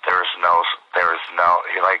 there was no,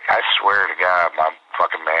 like, I swear to God, my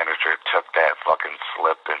fucking manager took that fucking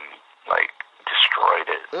slip and, like, destroyed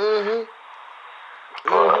it.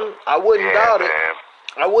 I wouldn't doubt it. Man.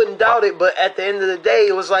 I wouldn't doubt it, but at the end of the day,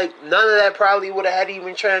 it was like none of that probably would have had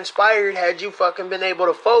even transpired had you fucking been able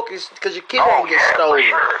to focus because your kid didn't get stolen.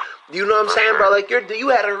 Sure. You know what I'm saying, bro? Like you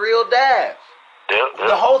had a real dad. Yep.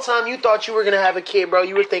 The whole time you thought you were gonna have a kid, bro,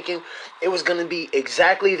 you were thinking it was gonna be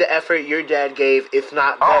exactly the effort your dad gave, if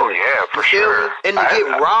not better. Oh yeah, for sure. Me? And to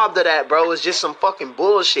get robbed of that, bro, is just some fucking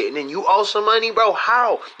bullshit. And then you owe some money, bro.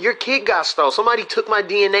 How? Your kid got stolen. Somebody took my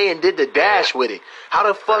DNA and did the dash with it. How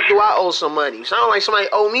the fuck do I owe some money? Sound like somebody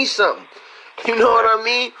owe me something. You know what I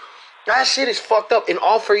mean? That shit is fucked up. And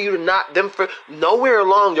all for you to not them for nowhere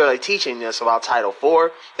along they're like teaching us about Title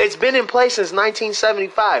IV. It's been in place since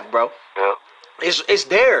 1975, bro. Yep. It's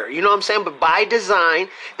there, you know what I'm saying? But by design,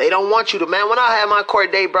 they don't want you to, man, when I had my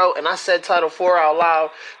court date, bro, and I said Title IV out loud,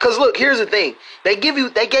 because look, here's the thing. They gave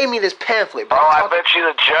me this pamphlet, bro. Oh, I bet you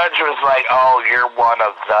the judge was like, oh, you're one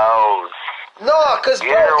of those. No, because, bro,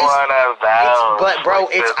 you're one of those. But, bro,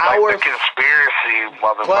 like it's like our... the conspiracy,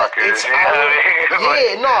 motherfucker. But it's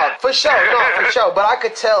yeah, no, for sure. But I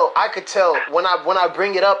could tell, when I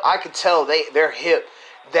bring it up, I could tell they're hip.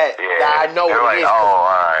 That I know what like, it is. Oh, all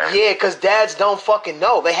right. Yeah, because dads don't fucking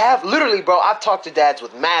know. They have, literally, bro, I've talked to dads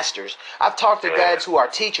with masters. I've talked to dads who are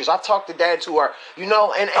teachers. I've talked to dads who are, you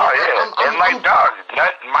know, and dog,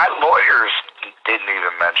 my lawyers didn't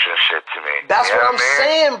even mention shit to me. That's what I'm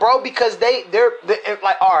saying, bro, because they're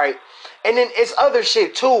like, all right. And then it's other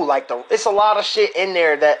shit too, like it's a lot of shit in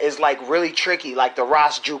there that is like really tricky, like the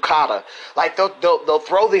Ras Judicata. Like they'll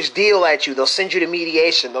throw this deal at you, they'll send you to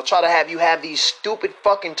mediation, they'll try to have you have these stupid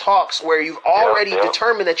fucking talks where you've already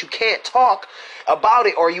determined that you can't talk about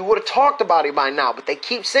it, or you would have talked about it by now. But they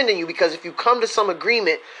keep sending you because if you come to some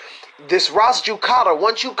agreement, this Ras Judicata,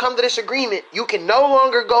 once you come to this agreement, you can no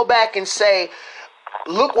longer go back and say,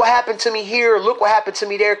 look what happened to me here, look what happened to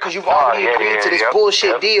me there, because you've already agreed to this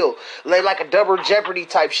bullshit deal. Like a double jeopardy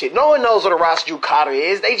type shit. No one knows what a Ras Judicata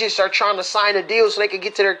is. They just are trying to sign a deal so they can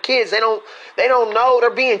get to their kids. They don't know. They're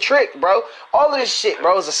being tricked, bro. All of this shit,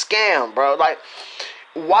 bro, is a scam, bro. Like,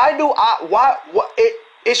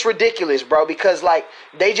 it's ridiculous, bro, because like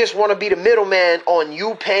they just want to be the middleman on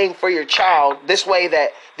you paying for your child. This way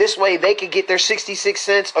they could get their 66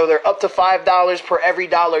 cents or their up to $5 per every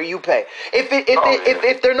dollar you pay.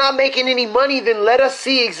 If they're not making any money, then let us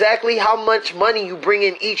see exactly how much money you bring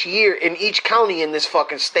in each year in each county in this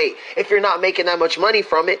fucking state. If you're not making that much money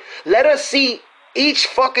from it, let us see each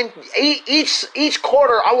quarter.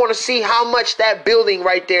 I want to see how much that building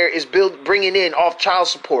right there is bringing in off child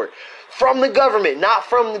support. From the government, not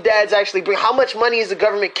from the dads actually bring. How much money is the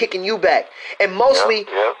government kicking you back? And mostly,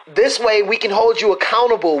 this way we can hold you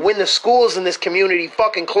accountable when the schools in this community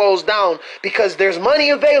fucking close down, because there's money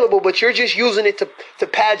available, but you're just using it to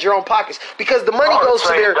pad your own pockets. Because the money goes to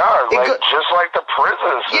their... just like the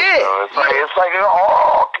prisons. It's like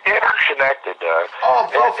all interconnected,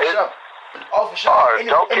 dog. For sure.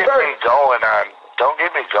 Don't get me going on... Don't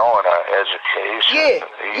get me going on education.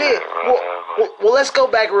 Well, let's go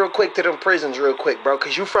back real quick to them prisons real quick, bro,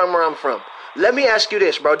 because you from where I'm from. Let me ask you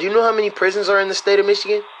this, bro. Do you know how many prisons are in the state of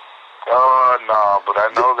Michigan? No, but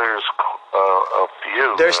I know there's a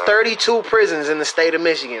few. There's 32 prisons in the state of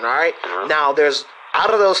Michigan, all right? Yeah. Now,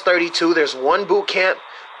 out of those 32, there's one boot camp.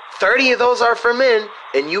 30 of those are for men,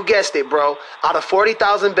 and you guessed it, bro. Out of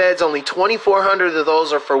 40,000 beds, only 2,400 of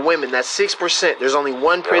those are for women. That's 6%. There's only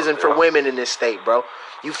one prison for women in this state, bro.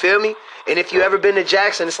 You feel me? And if you ever been to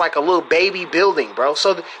Jackson, it's like a little baby building, bro.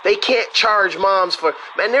 So they can't charge moms for...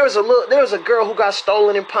 Man, there was a girl who got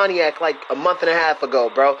stolen in Pontiac like a month and a half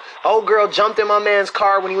ago, bro. Old girl jumped in my man's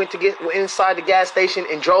car when he went to get inside the gas station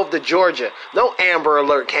and drove to Georgia. No Amber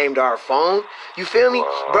Alert came to our phone. You feel me?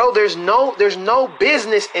 Bro, there's no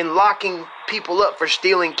business in locking people up for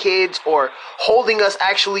stealing kids or holding us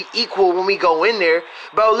actually equal when we go in there.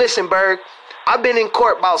 Bro, listen, Berg. I've been in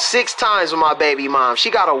court about 6 times with my baby mom.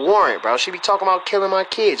 She got a warrant, bro. She be talking about killing my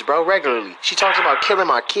kids, bro, regularly. She talks about killing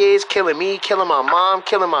my kids, killing me, killing my mom,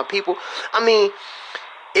 killing my people. I mean,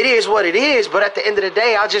 it is what it is, but at the end of the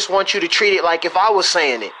day, I just want you to treat it like if I was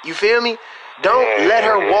saying it. You feel me? Don't let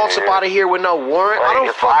her waltz up out of here with no warrant. Like, I don't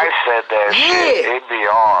if fuck I with, said that shit, it'd be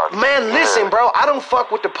on. Man, listen, bro. I don't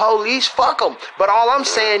fuck with the police. Fuck them. But all I'm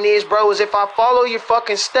saying is, bro, is if I follow your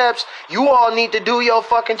fucking steps, you all need to do your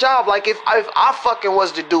fucking job. Like, if I fucking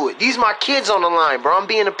was to do it. These my kids on the line, bro. I'm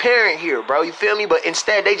being a parent here, bro. You feel me? But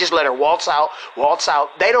instead, they just let her waltz out.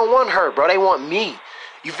 They don't want her, bro. They want me.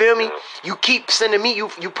 You feel me? You keep sending me, you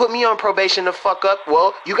put me on probation to fuck up.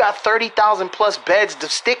 Well, you got 30,000 plus beds to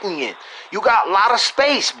stick me in. You got a lot of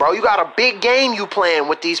space, bro. You got a big game you playing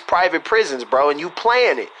with these private prisons, bro, and you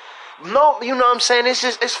playing it. No, you know what I'm saying?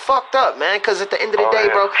 It's fucked up, man, because at the end of the day,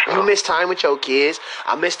 bro, you miss time with your kids.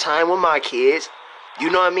 I miss time with my kids.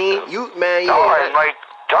 You know what I mean? Dog, like,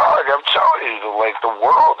 dog, I'm telling you, like, the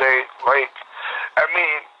world ain't, like, I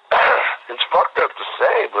mean, it's fucked up to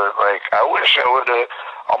say, but, like, I wish I would have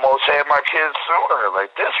almost had my kids sooner.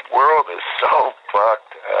 Like, this world is so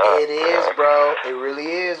fucked up. It is, bro. It really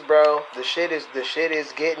is, bro. The shit is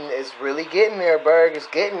really getting there, Berg. It's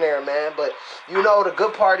getting there, man. But you know the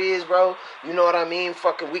good part is, bro. You know what I mean?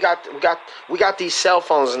 Fucking, we got these cell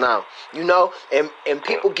phones now. You know, and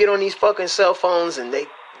people get on these fucking cell phones and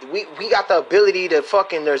we got the ability to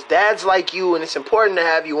fucking, there's dads like you, and it's important to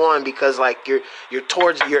have you on because like you're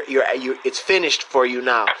it's finished for you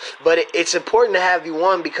now. But it's important to have you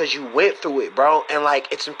on because you went through it, bro. And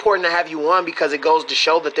like it's important to have you on because it goes to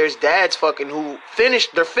show that there's dads fucking who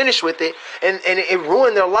they're finished with it and it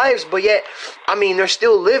ruined their lives, but yet I mean they're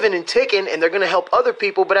still living and ticking and they're gonna help other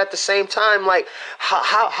people. But at the same time, like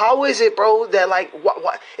how is it, bro, that like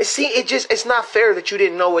what it's not fair that you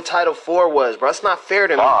didn't know what Title IV was, bro. It's not fair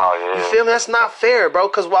to me. Oh, yeah. You feel me? That's not fair, bro.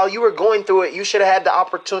 Because while you were going through it, you should have had the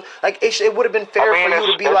opportunity. Like it would have been fair for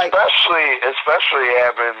you to be like, especially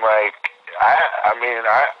having like,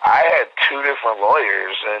 I had two different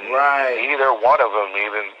lawyers, and neither one of them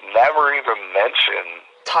never even mentioned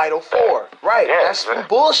Title IV. Right. Yeah, that's some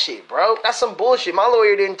bullshit, bro. That's some bullshit. My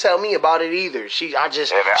lawyer didn't tell me about it either. She knew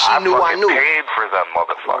I knew. Paid for them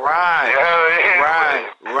motherfuckers.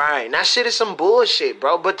 Right. That shit is some bullshit,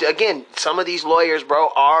 bro. But again, some of these lawyers,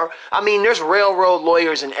 bro, there's railroad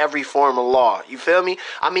lawyers in every form of law. You feel me?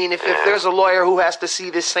 I mean, if there's a lawyer who has to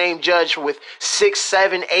see the same judge with 6,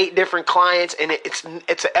 7, 8 different clients and it's an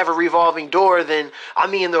ever revolving door, then I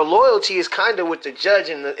mean their loyalty is kind of with the judge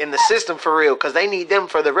in the system for real, because they need them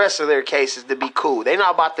for the rest of their cases to be cool. They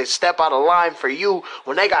not about to step out of line for you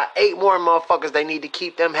when they got 8 more motherfuckers they need to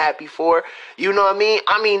keep them happy for. You know what I mean?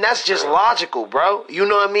 I mean, that's just logical, bro. You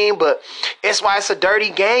know what I mean? But it's why it's a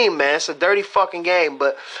dirty game, man. It's a dirty fucking game.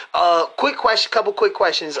 But couple quick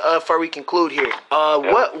questions before we conclude here.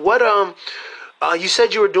 You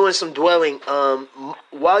said you were doing some dwelling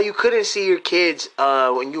while you couldn't see your kids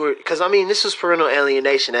when you were, because I mean this was parental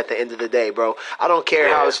alienation at the end of the day, bro. I don't care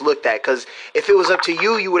how it's looked at, because if it was up to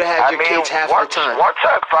you, you would have had your kids half the time. Once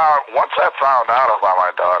I found out about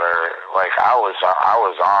my daughter, like I was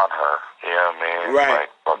on her. You know what I mean? Right.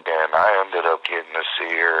 Like fucking, I ended up getting to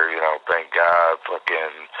see her. You know, thank God,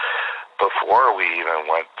 fucking. Before we even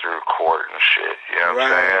went through court and shit, you know what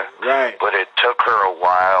I'm saying? Right. But it took her a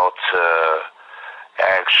while to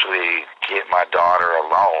actually get my daughter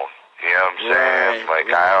alone. You know what I'm saying? Like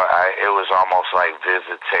it was almost like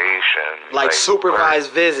visitation. Like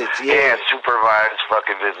supervised visits, yeah, supervised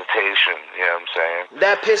fucking visitation. You know what I'm saying?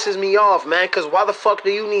 That pisses me off, man. Because why the fuck do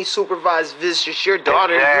you need supervised visits? It's your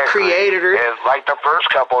daughter. You created her. And like the first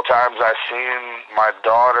couple of times I seen my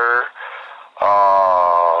daughter,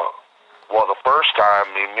 well, the first time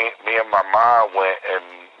me and my mom went and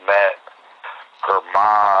met her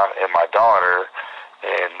mom and my daughter,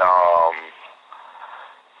 and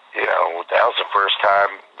you know, that was the first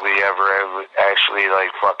time we ever actually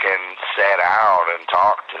like fucking sat down and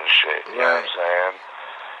talked and shit. You know what I'm saying?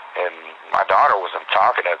 And my daughter wasn't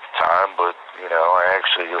talking at the time, but you know, I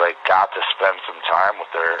actually like got to spend some time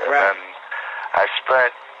with her, and then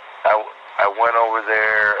I went over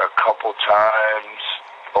there a couple times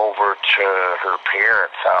over to her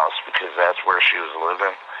parents' house because that's where she was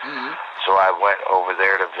living. Mm-hmm. So I went over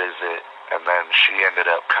there to visit, and then she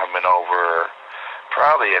ended up coming over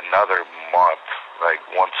probably another month, like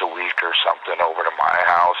once a week or something, over to my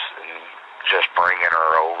house and just bringing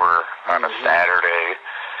her over on a Saturday.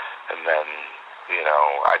 And then, you know,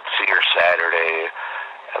 I'd see her Saturday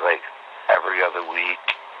like every other week.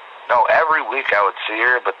 No, every week I would see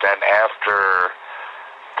her, but then after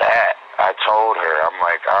that, I told her, I'm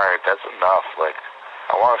like, all right, that's enough. Like,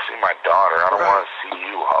 I want to see my daughter. I don't want to see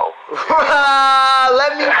you, ho.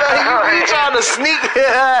 Let me know. You trying to sneak.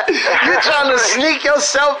 You trying to sneak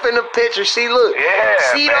yourself in the picture. See, look. Yeah,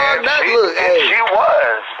 see, man. Dog, look. Hey. She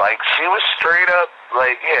was. Like, she was straight up,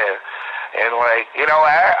 like, yeah. And, like, you know,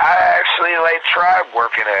 I actually, like, tried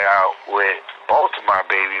working it out with both of my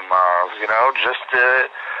baby moms, you know, just to,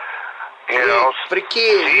 you know, for the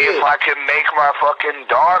kids, see if I can make my fucking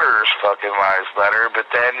daughter's fucking lives better. But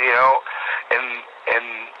then, you know, and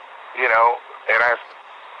you know, and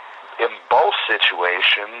in both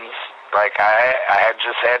situations, like, I had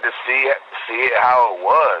just had to see it how it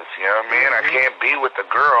was, you know what I mean? I can't be with the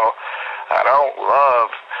girl I don't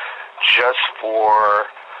love just for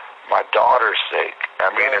my daughter's sake.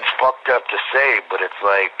 I mean, it's fucked up to say, but it's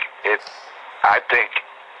like, I think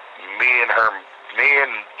me and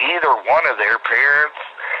either one of their parents,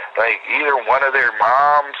 like either one of their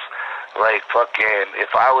moms, like fucking,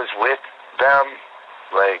 if I was with them,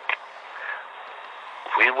 like,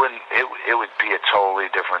 we wouldn't, it would be a totally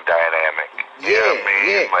different dynamic. You know what I mean?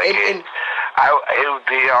 Yeah. Like, it would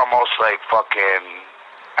be almost like fucking,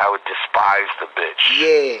 I would despise the bitch.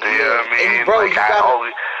 Yeah, you know what I mean? And bro, like,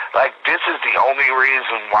 like, this is the only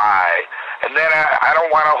reason why. And then I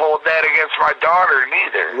don't want to hold that against my daughter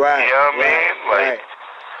neither. Right. You know what I mean? Like,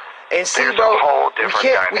 and see, there's bro, a whole different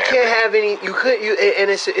dynamic. We can't have any. And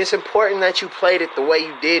it's important that you played it the way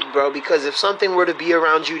you did, bro. Because if something were to be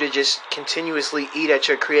around you to just continuously eat at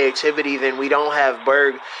your creativity, then we don't have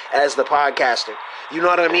Berg as the podcaster. You know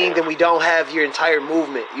what I mean? Then we don't have your entire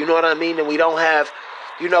movement. You know what I mean? Then we don't have.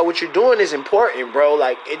 You know, what you're doing is important, bro.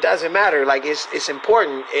 Like, it doesn't matter. Like, it's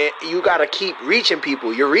important. You got to keep reaching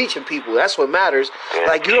people. You're reaching people. That's what matters.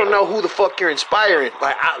 Like, you don't know who the fuck you're inspiring.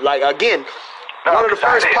 Like again, one of the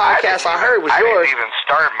first podcasts I heard was yours. I didn't even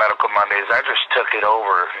start Medical Mondays. I just took it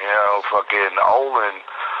over. You know, fucking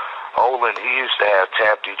Olin, he used to have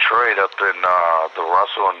Tap Detroit up in the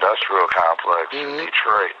Russell Industrial Complex in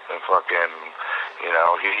Detroit. And fucking, you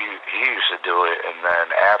know, he used to do it. And then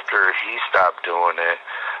after he stopped doing it,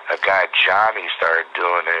 a guy, Johnny, started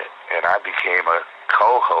doing it. And I became a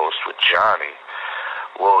co-host with Johnny.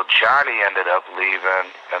 Well, Johnny ended up leaving,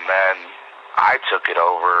 and then I took it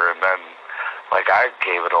over, and then, like, I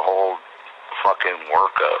gave it a whole fucking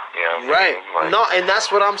workup, you know what I mean? Like, no, and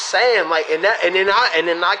that's what I'm saying. Like, and then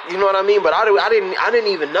I, you know what I mean? But I didn't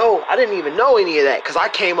even know any of that, because I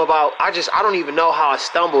don't even know how I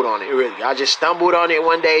stumbled on it, really. I just stumbled on it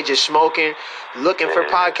one day, just smoking, looking for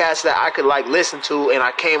podcasts that I could, like, listen to, and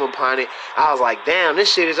I came upon it. I was like, damn,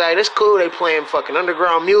 this shit is, like, this cool. They playing fucking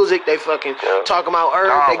underground music. They fucking talking about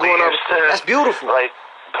Earth. They going over. That's beautiful. Like,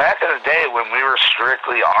 back in the day when we were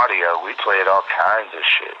strictly audio, we played all kinds of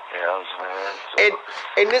shit. You know what I'm saying?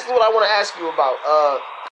 So, and this is what I want to ask you about.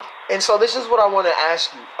 And so this is what I want to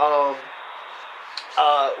ask you.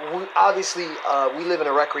 We live in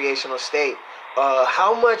a recreational state.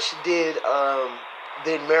 How much did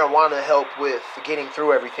marijuana help with getting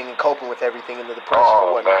through everything and coping with everything and the depression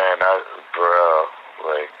and whatnot? Oh man, bro,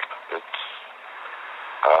 like, it's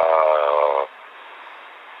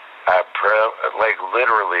like,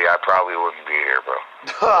 literally, I probably wouldn't be here, bro.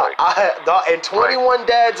 Like, and 21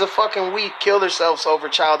 dads a fucking week kill themselves over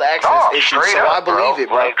child access issues. So I believe it,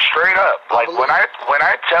 bro. Like, straight up. Like, when I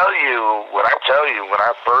tell you, when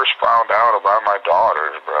I first found out about my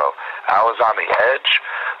daughters, bro, I was on the edge.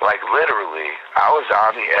 Like, literally, I was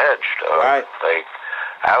on the edge, dog. Right.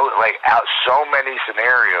 Like, so many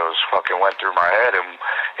scenarios fucking went through my head,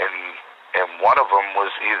 and one of them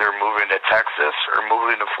was either moving to Texas or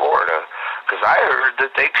moving to Florida, because I heard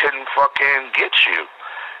that they couldn't fucking get you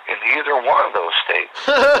in either one of those states.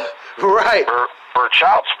 Right. For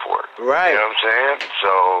child support. Right. You know what I'm saying?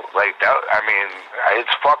 So, like, that, I mean,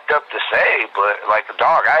 it's fucked up to say, but, like,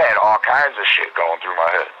 dog, I had all kinds of shit going through my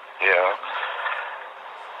head, you know?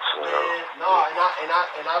 So, man, no, and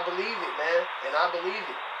I believe it, man. And I believe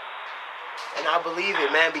it. And I believe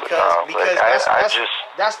it, man, because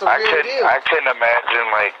that's the real deal. I couldn't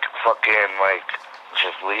imagine, like, fucking, like,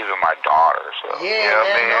 just leaving my daughter. So, yeah, you know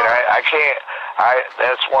what I mean? No. I can't.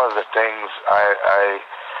 That's one of the things I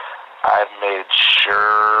made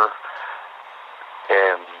sure.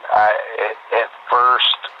 And at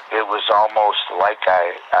first it was almost like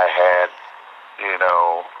I had, you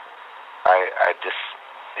know,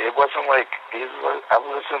 it wasn't like I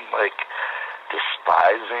wasn't like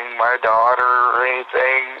despising my daughter or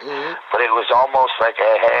anything, but it was almost like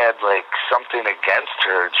I had like something against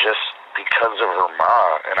her just because of her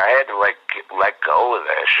mom, and I had to like let go of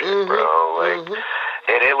that shit, bro. Like,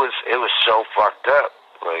 and it was so fucked up.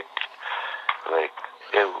 Like,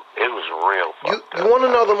 it was real fucked You want to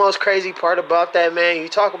know the most crazy part about that, man? You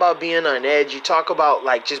talk about being on edge. You talk about,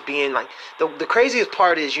 like, just being, like, the craziest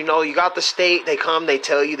part is, you know, you got the state, they come, they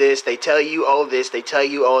tell you this, they tell you, oh, this, they tell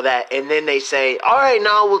you, oh, that, and then they say, all right,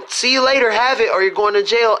 now, we'll see you later, have it, or you're going to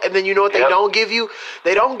jail, and then you know what they don't give you?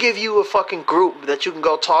 They don't give you a fucking group that you can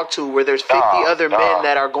go talk to where there's 50 other men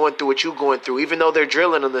that are going through what you're going through, even though they're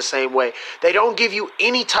drilling them the same way. They don't give you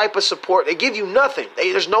any type of support. They give you nothing.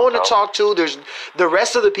 There's no one to talk to. There's the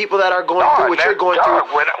rest of the people that are going through what you're going through.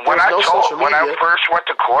 When I first went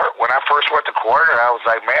to court, and I was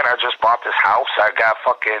like, man, I just bought this house. I got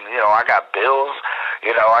fucking, you know, I got bills.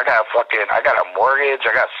 You know, I got a mortgage.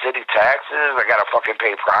 I got city taxes. I got to fucking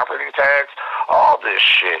pay property tax. All this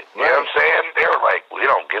shit. You know what I'm saying? They were like, we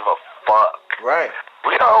don't give a fuck. Right.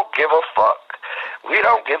 We don't give a fuck. We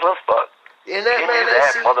don't give a fuck. And that, Give man, me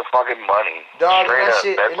that motherfucking money. Dog,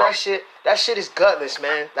 Straight up. that shit is gutless,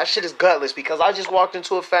 man. That shit is gutless because I just walked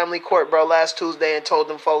into a family court, bro, last Tuesday and told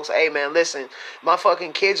them folks, hey, man, listen, my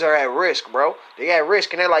fucking kids are at risk, bro. They at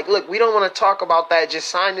risk. And they're like, look, we don't want to talk about that. Just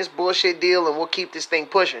sign this bullshit deal and we'll keep this thing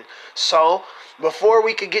pushing. So before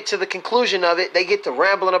we could get to the conclusion of it, they get to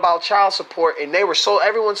rambling about child support, and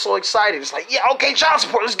everyone's so excited. It's like, yeah, okay, child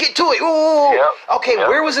support, let's get to it. Ooh, okay,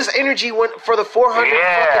 where was this energy for the 400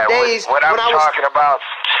 fucking days? When I was talking about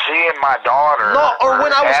seeing my daughter,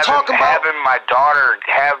 when I was talking about having my daughter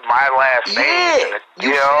have my last name,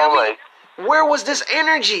 you feel me? Like, where was this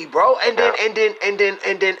energy, bro? And then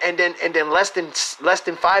less than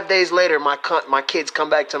 5 days later, my kids come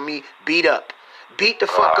back to me beat the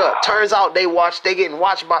fuck up. Turns out they getting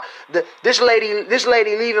watched by this lady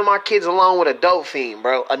leaving my kids alone with a dope fiend,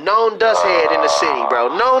 bro. A known dust head in the city,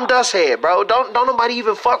 bro. Known dust head, bro. Don't nobody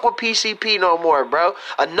even fuck with PCP no more, bro.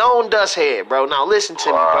 A known dust head, bro. Now listen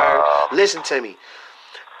to me, bro. Listen to me.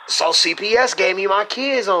 So CPS gave me my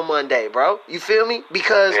kids on Monday, bro. You feel me?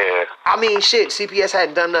 Because, I mean, shit, CPS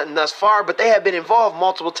hadn't done nothing thus far, but they have been involved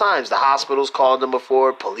multiple times. The hospitals called them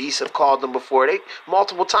before. Police have called them before.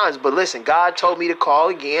 Multiple times. But listen, God told me to call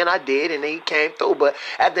again. I did, and he came through. But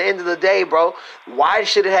at the end of the day, bro, why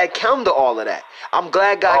should it have come to all of that? I'm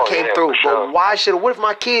glad God came through, but why should? What if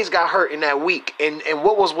my kids got hurt in that week? And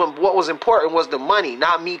what was important was the money,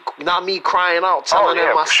 not me crying out, telling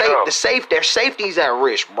them their safety's at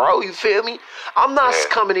risk, bro. You feel me? I'm not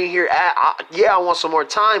coming in here. I want some more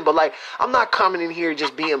time, but like I'm not coming in here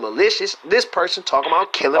just being malicious. This person talking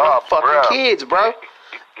about killing my fucking kids, bro.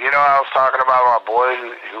 You know, I was talking about my boy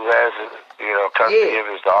who has custody of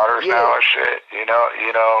his daughters now and shit. You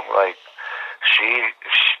know, like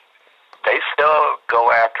they still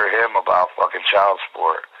go after him about fucking child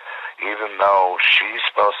support, even though she's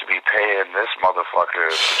supposed to be paying this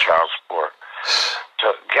motherfucker child support.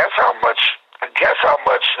 So guess how much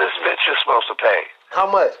this bitch is supposed to pay? How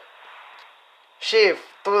much? Shit,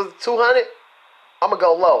 200? I'm gonna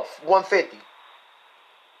go low, 150.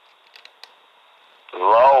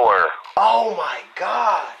 Lower. Oh my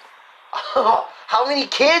God. How many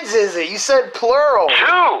kids is it? You said plural.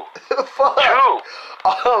 2. Fuck. 2.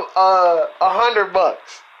 $100.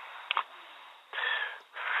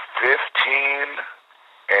 15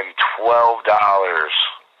 and $12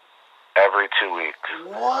 every 2 weeks.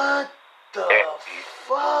 What the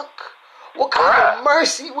fuck? What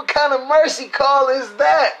kind of mercy call is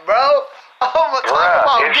that, bro?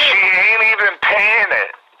 And she ain't even paying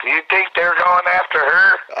it. Do you think they're going after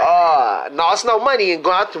her? No, it's no money in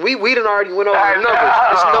going. We done already went over the numbers.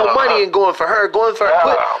 It's no money in going for her.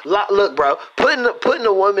 Look, bro. Putting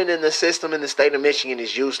a woman in the system in the state of Michigan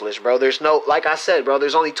is useless, bro. There's no, like I said, bro.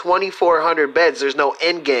 There's only 2,400 beds. There's no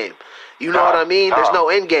end game. You know what I mean? There's no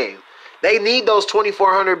end game. They need those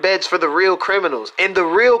 2,400 beds for the real criminals, and the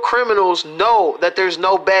real criminals know that there's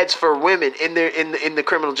no beds for women in the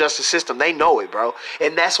criminal justice system. They know it, bro,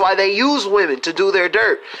 and that's why they use women to do their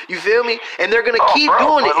dirt. You feel me? And they're gonna keep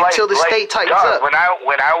doing it until the state tightens up. When I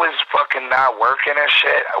was fucking not working and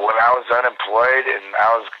shit, when I was unemployed and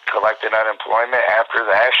I was collecting unemployment after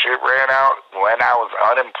that shit ran out, when I was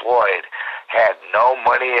unemployed, had no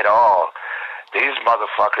money at all. These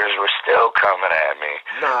motherfuckers were still coming at me.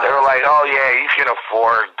 They were like, "Oh yeah, you can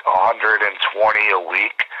afford 120 a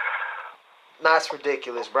week." That's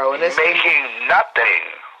ridiculous, bro. And it's making nothing.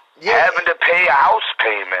 Having to pay a house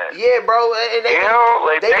payment. Yeah, bro. And they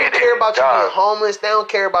don't care about you being homeless. They don't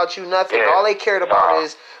care about you nothing. Yeah. All they cared about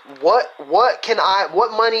is what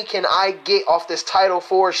money can I get off this Title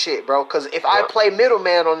IV shit, bro? Because if I play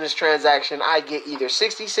middleman on this transaction, I get either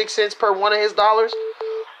 66 cents per one of his dollars.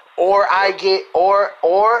 Or I get, or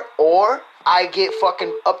I get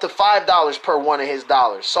fucking up to $5 per one of his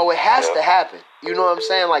dollars. So it has to happen. You know what I'm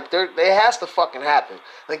saying? Like it has to fucking happen.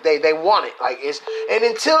 Like they want it. Like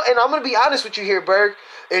and I'm gonna be honest with you here, Berg.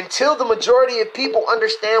 Until the majority of people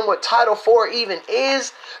understand what Title IV even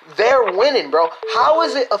is, they're winning, bro. How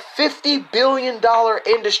is it a $50 billion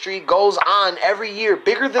industry goes on every year,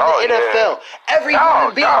 bigger than the NFL? Every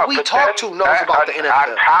human being we talk to knows about the NFL.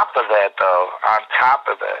 On top of that,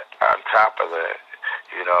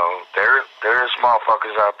 you know, there's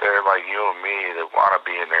motherfuckers out there like you and me that want to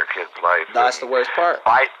be in their kid's life. That's the worst part.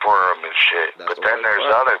 Fight for them and shit. But then there's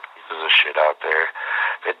other pieces of shit out there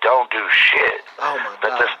that don't do shit. Oh my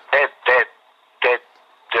God. That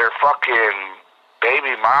their fucking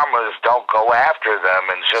baby mamas don't go after them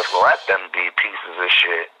and just let them be pieces of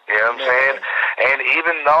shit. You know what I'm saying? And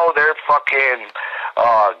even though they're fucking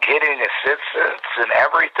getting assistance and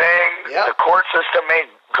everything, the court system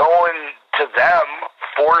ain't going to them,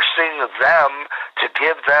 forcing them to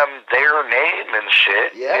give them their name and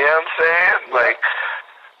shit. You know what I'm saying? Like,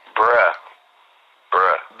 bruh.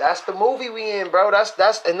 That's the movie we in, bro.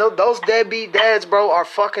 And those deadbeat dads, bro, are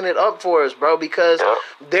fucking it up for us, bro, because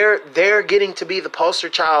they're getting to be the poster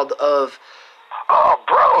child of. Oh,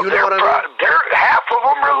 bro, you know what I mean? Half of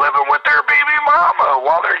them are living with their baby mama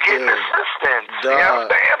while they're getting assistance. You know what I'm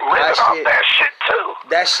saying? Living off that shit too.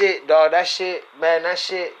 That shit, dog. That shit, man. That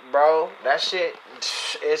shit, bro. That shit.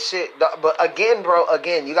 It's shit. But again, bro.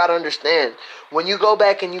 Again, you gotta understand. When you go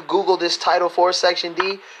back and you Google this Title IV Section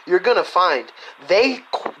D, you're gonna find they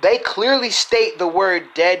clearly state the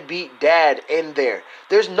word deadbeat dad in there.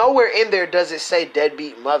 There's nowhere in there does it say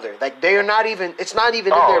deadbeat mother. Like they are not even. It's not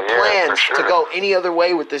even in their plans to go any other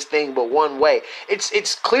way with this thing but one way.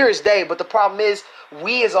 It's clear as day. But the problem is,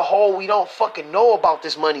 we as a whole, we don't fucking know about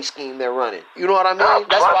this money scheme they're running. You know what I mean?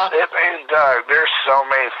 That's why. There's so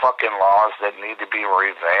many fucking laws that need to be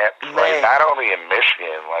revamped. Like, not only in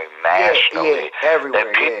Michigan, like nationally. Everywhere.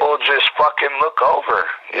 That people just fucking look over.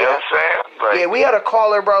 You know what I'm saying? Like, we had a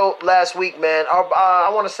caller, bro, last week, man. I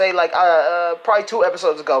want to say, like, probably 2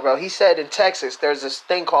 episodes ago, bro. He said in Texas, there's this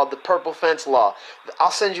thing called the Purple Fence Law.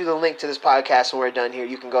 I'll send you the link to this podcast when we're done here.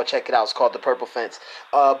 You can go check it out. It's called the Purple Fence.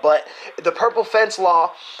 But the Purple Fence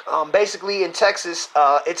Law, basically in Texas,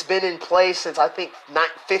 it's been in place since I think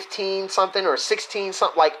 15 something or 16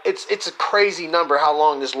 something. Like it's a crazy number how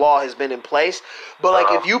long this law has been in place. But like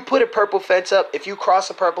if you put a purple fence up, if you cross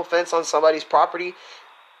a purple fence on somebody's property,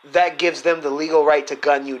 that gives them the legal right to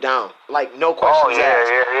gun you down. Like, no questions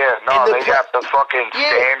asked. No, they got the fucking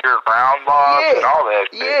standard ground laws and all that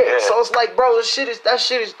shit. So it's like, bro, that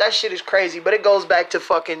shit is crazy. But it goes back to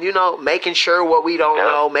fucking, you know, making sure what we don't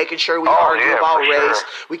know, making sure we argue about race.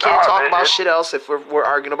 We can't talk about shit else if we're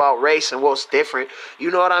arguing about race and what's different.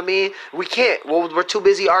 You know what I mean? We can't. Well, we're too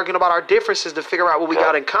busy arguing about our differences to figure out what we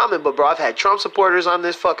got in common. But, bro, I've had Trump supporters on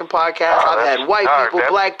this fucking podcast. I've had white people,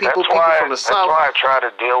 black people, people from the South. That's why I try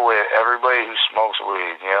to deal with everybody who smokes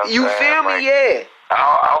weed. You know what I'm saying? Feel me? Like,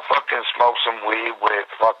 I'll fucking smoke some weed with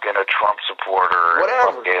fucking a Trump supporter.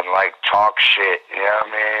 Whatever. And fucking, like, talk shit. You know what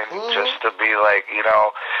I mean? Just to be like, you know,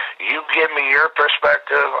 you give me your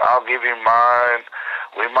perspective, I'll give you mine.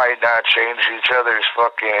 We might not change each other's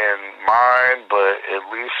fucking mind, but at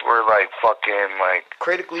least we're, like, fucking, like...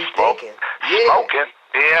 critically thinking. Smoking.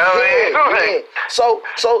 Yeah. So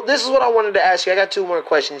this is what I wanted to ask you. I got 2 more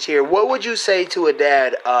questions here. What would you say to a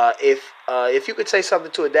dad if you could say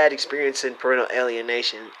something to a dad experiencing parental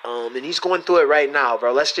alienation, and he's going through it right now,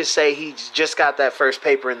 bro? Let's just say he's just got that first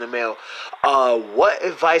paper in the mail. What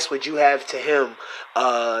advice would you have to him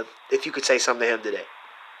if you could say something to him today?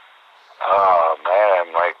 Oh,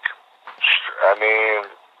 man, like, I mean,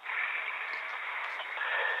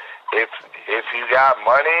 if you got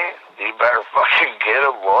money, you better fucking get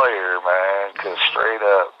a lawyer, man, because straight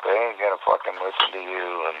up, they ain't gonna fucking listen to you.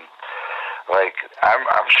 And like,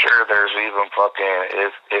 I'm sure there's even fucking,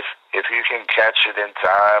 if you can catch it in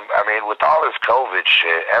time, I mean, with all this COVID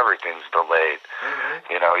shit, everything's delayed.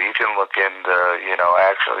 You know, you can look into, you know,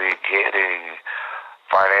 actually getting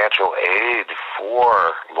financial aid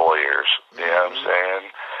for lawyers. You know what I'm saying?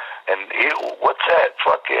 And what's that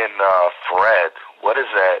fucking Fred? What is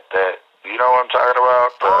that? You know what I'm talking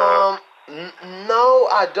about? No,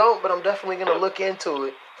 I don't, but I'm definitely gonna look into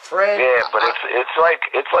it. Fred. Yeah, but it's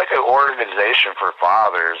like an organization for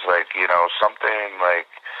fathers, like, you know, something like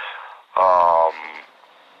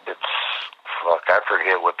it's I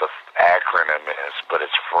forget what the acronym is, but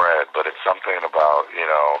it's Fred, but it's something about, you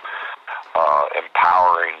know,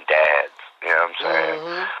 empowering dads. You know what I'm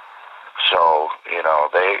saying? So, you know,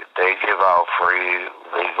 they give out free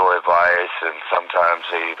legal advice, and sometimes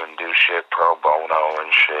they even do shit pro bono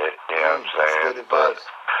and shit. You know what I'm saying? That's good advice.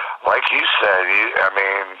 like you said,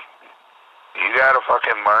 you gotta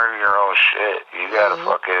fucking learn your own shit. You gotta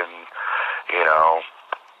fucking,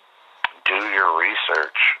 do your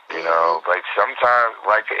research. You know, like sometimes,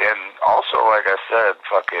 and also, like I said,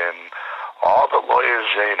 fucking all the lawyers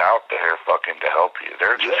ain't out there fucking to help you.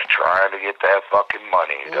 They're just trying to get that fucking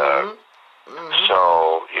money, dog.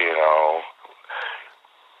 So,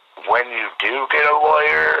 when you do get a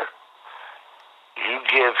lawyer, you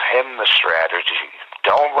give him the strategy.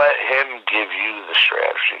 Don't let him give you the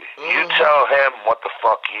strategy. You tell him what the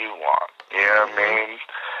fuck you want. You know what I mean?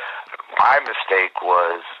 My mistake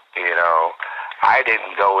was, I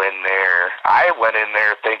didn't go in there. I went in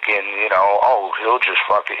there thinking, he'll just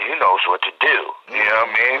fucking, he knows what to do. You know what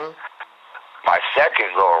I mean? My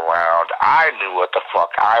second go around, I knew what the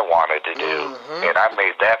fuck I wanted to do, and I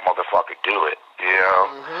made that motherfucker do it.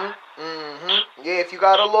 Yeah, if you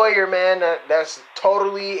got a lawyer, man, that's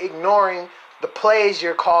totally ignoring the plays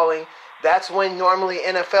you're calling. That's when normally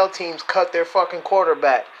NFL teams cut their fucking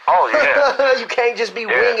quarterback. Oh, yeah. You can't just be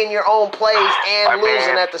winging your own plays and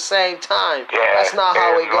losing at the same time. Yeah, that's not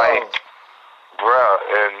how it goes. Bruh,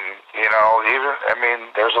 and,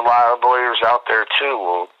 there's a lot of lawyers out there,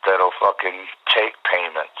 too, that'll fucking take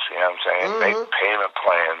payments, you know what I'm saying? Make payment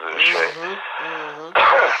plans and shit.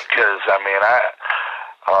 Because,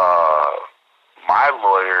 my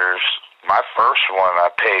lawyers, my first one, I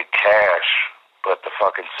paid cash, but the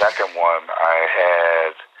fucking second one, I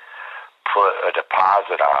had put a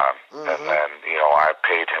deposit on, and then, I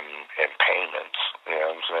paid him in payments. You know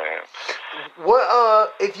what I'm saying?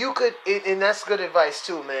 What, if you could, and that's good advice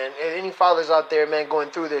too, man. And any fathers out there, man,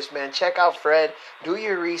 going through this, man, check out Fred. Do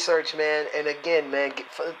your research, man. And again, man,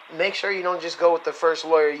 make sure you don't just go with the first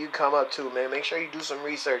lawyer you come up to, man. Make sure you do some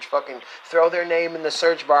research. Fucking throw their name in the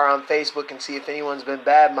search bar on Facebook and see if anyone's been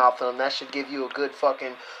bad mouthing them. That should give you a good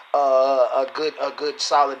fucking a good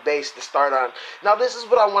solid base to start on. Now, this is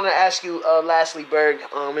what I want to ask you. Lastly, Berg,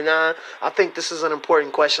 and I think this is an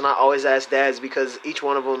important question I always ask dads because each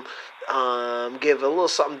one of them give a little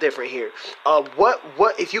something different here. What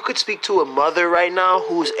if you could speak to a mother right now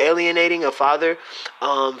who's alienating a father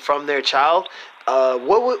from their child?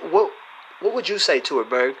 What would you say to her,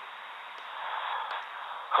 Berg?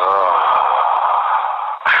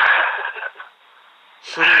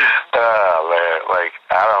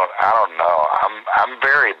 I don't know. I'm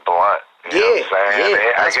very blunt. You know what I'm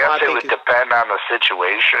saying? I guess it would depend on the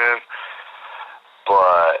situation,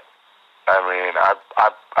 but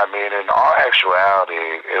in all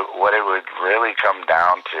actuality, what it would really come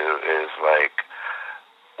down to is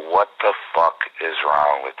what the fuck is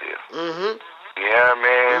wrong with you? You know what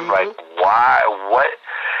I mean? Like, why? What?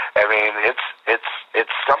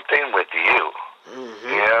 It's something with you. You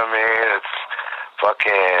know what I mean? It's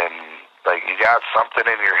fucking. Like, you got something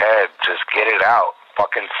in your head, just get it out.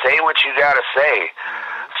 Fucking say what you gotta say.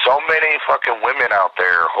 So many fucking women out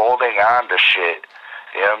there holding on to shit.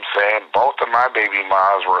 You know what I'm saying? Both of my baby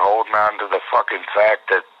moms were holding on to the fucking fact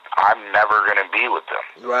that I'm never gonna be with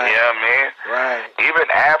them. Right. You know what I mean? Right. Even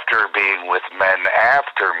after being with men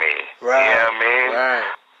after me. Right. You know what I mean?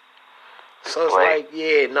 Right. So it's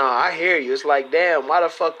I hear you. It's like, damn, why the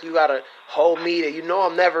fuck you gotta hold me to,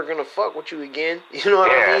 I'm never gonna fuck with you again. You know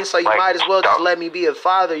what I mean? So you might as well just let me be a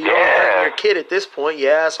father. You don't hurt your kid at this point, you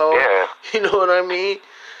asshole. Yeah. You know what I mean?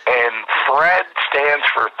 And FRED stands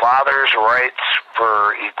for Fathers' Rights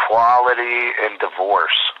for Equality and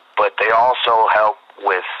Divorce. But they also help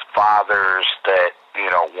with fathers that,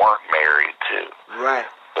 weren't married too. Right.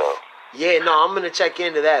 So. Yeah, no, I'm going to check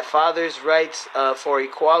into that. Fathers' Rights for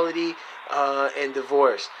Equality and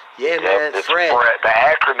Divorce. Yeah, man, FRED. The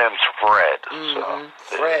acronym's FRED. So.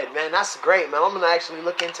 FRED, man, that's great, man. I'm going to actually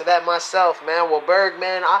look into that myself, man. Well, Berg,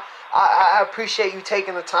 man, I appreciate you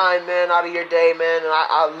taking the time, man, out of your day, man. And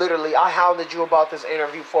I hounded you about this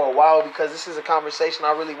interview for a while because this is a conversation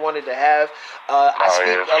I really wanted to have. I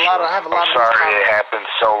have a lot of. I'm sorry it happened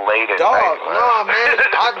so late at night. No, man,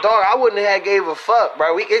 I wouldn't have gave a fuck,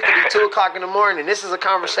 bro. It could be 2:00 in the morning. This is a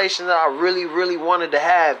conversation that I really, really wanted to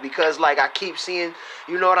have because, I keep seeing,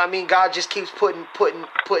 you know what I mean? God just keeps putting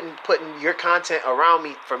your content around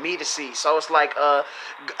me for me to see. So it's like,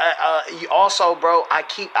 also, bro, I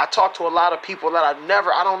talk to a lot of people that I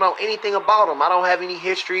don't know anything about them. I don't have any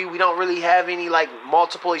history. We don't really have any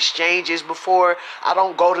multiple exchanges before. I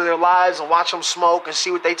don't go to their lives and watch them smoke and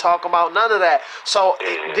see what they talk about. None of that. So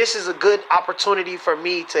this is a good opportunity for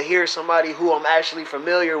me to hear somebody who I'm actually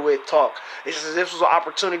familiar with talk. This was an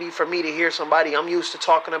opportunity for me to hear somebody I'm used to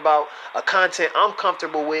talking about a content I'm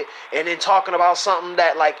comfortable with, and then talking about something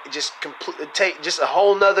that like just take just a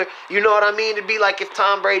whole nother. You know what I mean? It'd be like if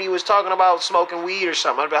Tom Brady was talking about smoking weed or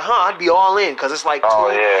something. I'd be, I'd be all in because it's like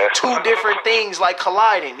two different things like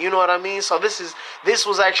colliding. You know what I mean? So this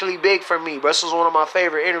was actually big for me, bro. This was one of my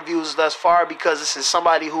favorite interviews thus far because this is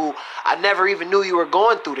somebody who I never even knew you were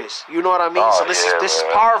going through this. You know what I mean? So this is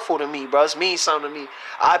powerful to me, bro. It means something to me.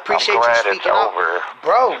 I appreciate you speaking up,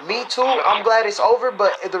 bro. Me too. I'm glad it's over,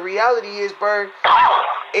 but the reality is, bro,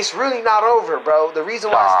 it's really not over, bro. The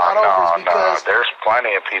reason why it's not over is because there's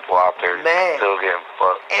plenty of people out there still getting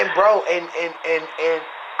fucked. And bro, and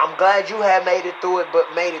I'm glad you had made it through.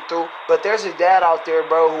 But there's a dad out there,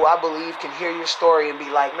 bro, who I believe can hear your story and be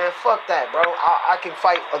like, man, fuck that, bro. I can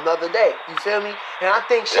fight another day. You feel me? And I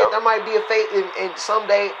think that might be a fate. And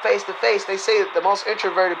someday, face to face, they say that the most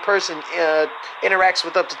introverted person interacts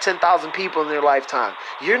with up to 10,000 people in their lifetime.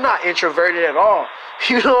 You're not introverted at all.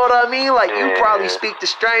 You know what I mean? Like, you probably speak to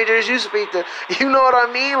strangers. You speak to, you know what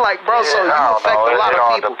I mean? Like, bro, so you affect a lot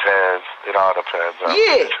of people. It all depends on the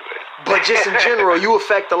situation. But just in general, you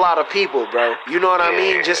affect a lot of people, bro. You know what I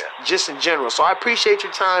mean? Just in general. So I appreciate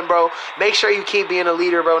your time, bro. Make sure you keep being a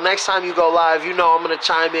leader, bro. Next time you go live, you know I'm gonna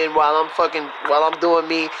chime in while I'm doing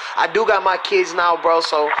me. I do got my kids now, bro,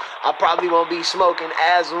 so I probably won't be smoking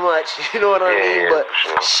as much. You know what I mean? But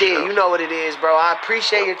shit, you know what it is, bro. I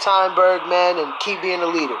appreciate your time, Berg, man, and keep being a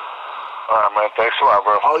leader. All right, man. Thanks a lot,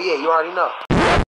 bro. Oh yeah, you already know.